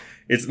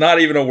not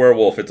even a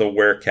werewolf, it's a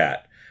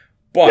werecat.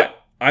 But, yeah.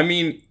 I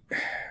mean,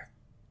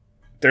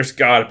 there's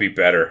gotta be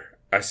better.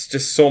 It's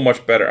just so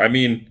much better. I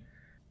mean...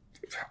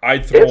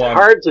 It's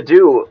hard to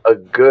do a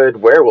good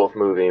werewolf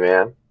movie,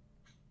 man.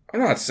 I'm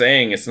not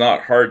saying it's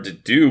not hard to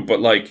do, but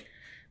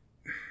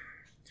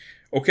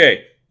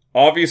okay,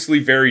 obviously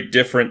very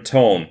different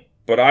tone,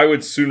 but I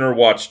would sooner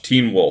watch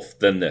Teen Wolf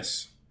than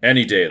this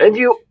any day. And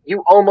you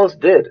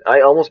almost did.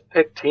 I almost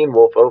picked Teen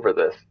Wolf over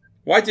this.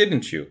 Why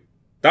didn't you?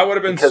 That would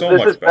have been so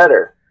much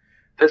better.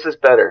 This is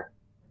better.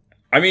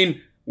 I mean,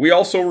 we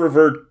also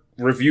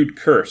reviewed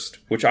Cursed,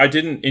 which I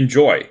didn't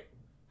enjoy.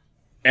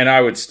 And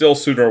I would still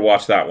sooner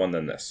watch that one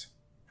than this.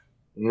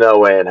 No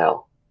way in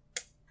hell.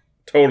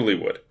 Totally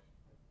would.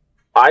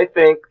 I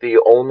think the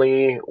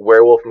only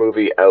werewolf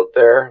movie out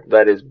there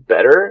that is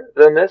better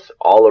than this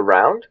all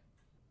around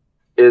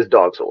is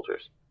Dog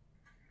Soldiers.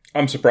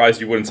 I'm surprised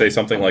you wouldn't say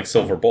something like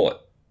Silver Bullet.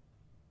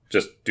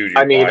 Just due to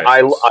your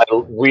biases.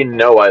 We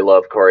know I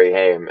love Corey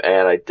Haim,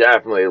 and I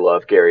definitely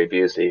love Gary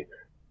Busey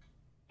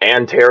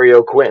and Terry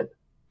O'Quinn.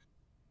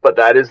 But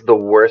that is the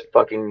worst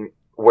fucking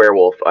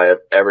werewolf I have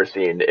ever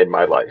seen in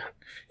my life.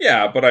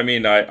 Yeah, but I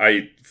mean,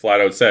 I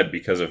flat out said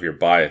because of your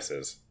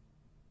biases.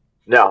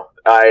 No,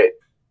 I'd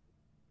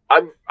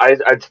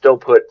still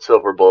put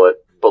Silver Bullet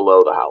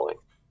below the Howling.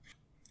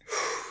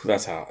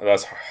 That's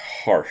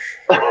harsh.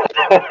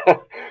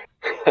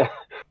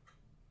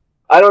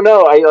 I don't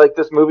know.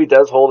 This movie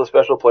does hold a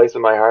special place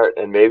in my heart,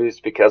 and maybe it's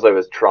because I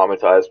was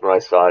traumatized when I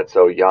saw it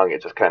so young.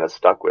 It just kind of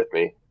stuck with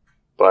me.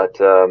 But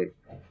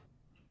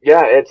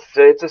yeah,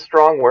 it's a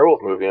strong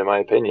werewolf movie in my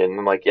opinion.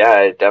 And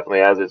it definitely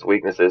has its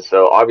weaknesses.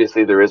 So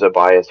obviously there is a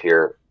bias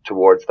here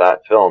towards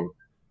that film.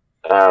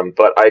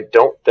 But I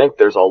don't think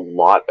there's a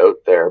lot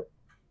out there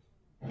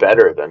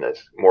better than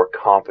this, more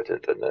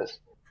competent than this.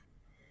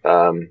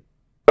 But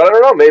I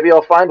don't know. Maybe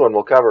I'll find one.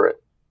 We'll cover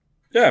it.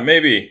 Yeah,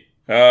 maybe.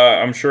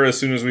 I'm sure as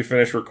soon as we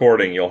finish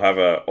recording, you'll have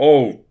I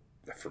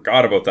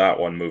forgot about that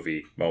one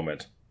movie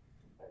moment.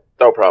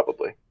 Oh,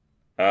 probably.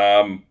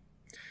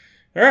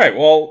 All right,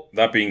 well,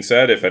 that being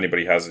said, if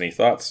anybody has any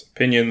thoughts,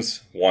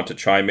 opinions, want to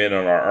chime in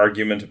on our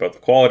argument about the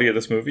quality of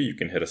this movie, you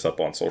can hit us up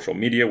on social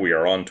media. We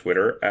are on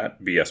Twitter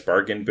at BS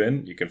Bargain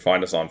Bin. You can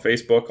find us on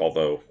Facebook,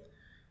 although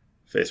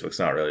Facebook's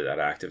not really that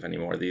active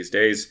anymore these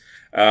days.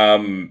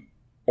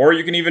 Or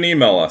you can even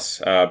email us,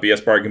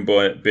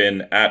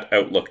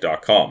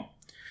 bsbargainbin@outlook.com.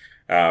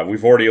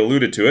 We've already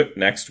alluded to it.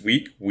 Next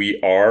week, we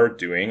are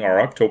doing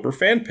our October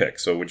fan pick.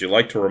 So would you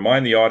like to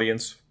remind the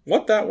audience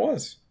what that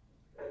was?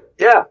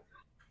 Yeah.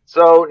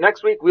 So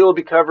next week we will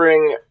be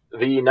covering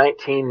the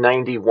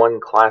 1991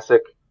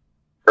 classic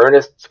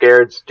Ernest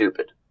Scared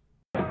Stupid.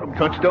 From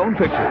Touchstone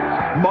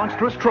Pictures,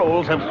 monstrous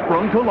trolls have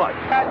sprung to life.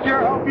 I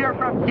sure hope you're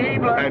from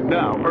Keebler. And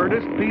now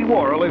Ernest P.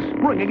 Worrell is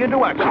springing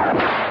into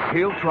action.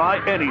 He'll try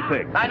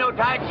anything. I know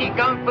Tai Chi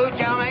Kung Fu,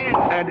 chow mein.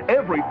 And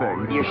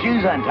everything. Your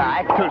shoes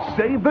untied. To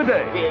save the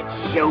day.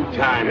 It's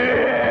showtime.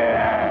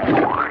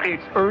 Yeah.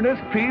 It's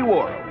Ernest P.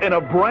 Worrell in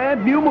a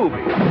brand new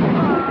movie.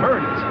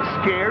 Ernest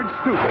Scared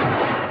Stupid.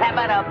 How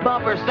about a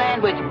bumper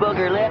sandwich,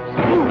 booger lips?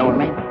 Know what I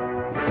mean?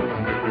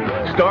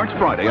 Starts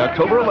Friday,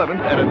 October 11th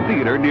at a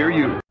theater near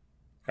you.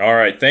 All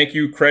right, thank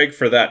you, Craig,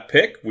 for that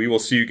pick. We will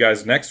see you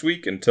guys next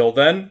week. Until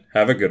then,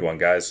 have a good one,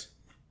 guys.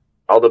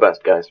 All the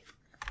best, guys.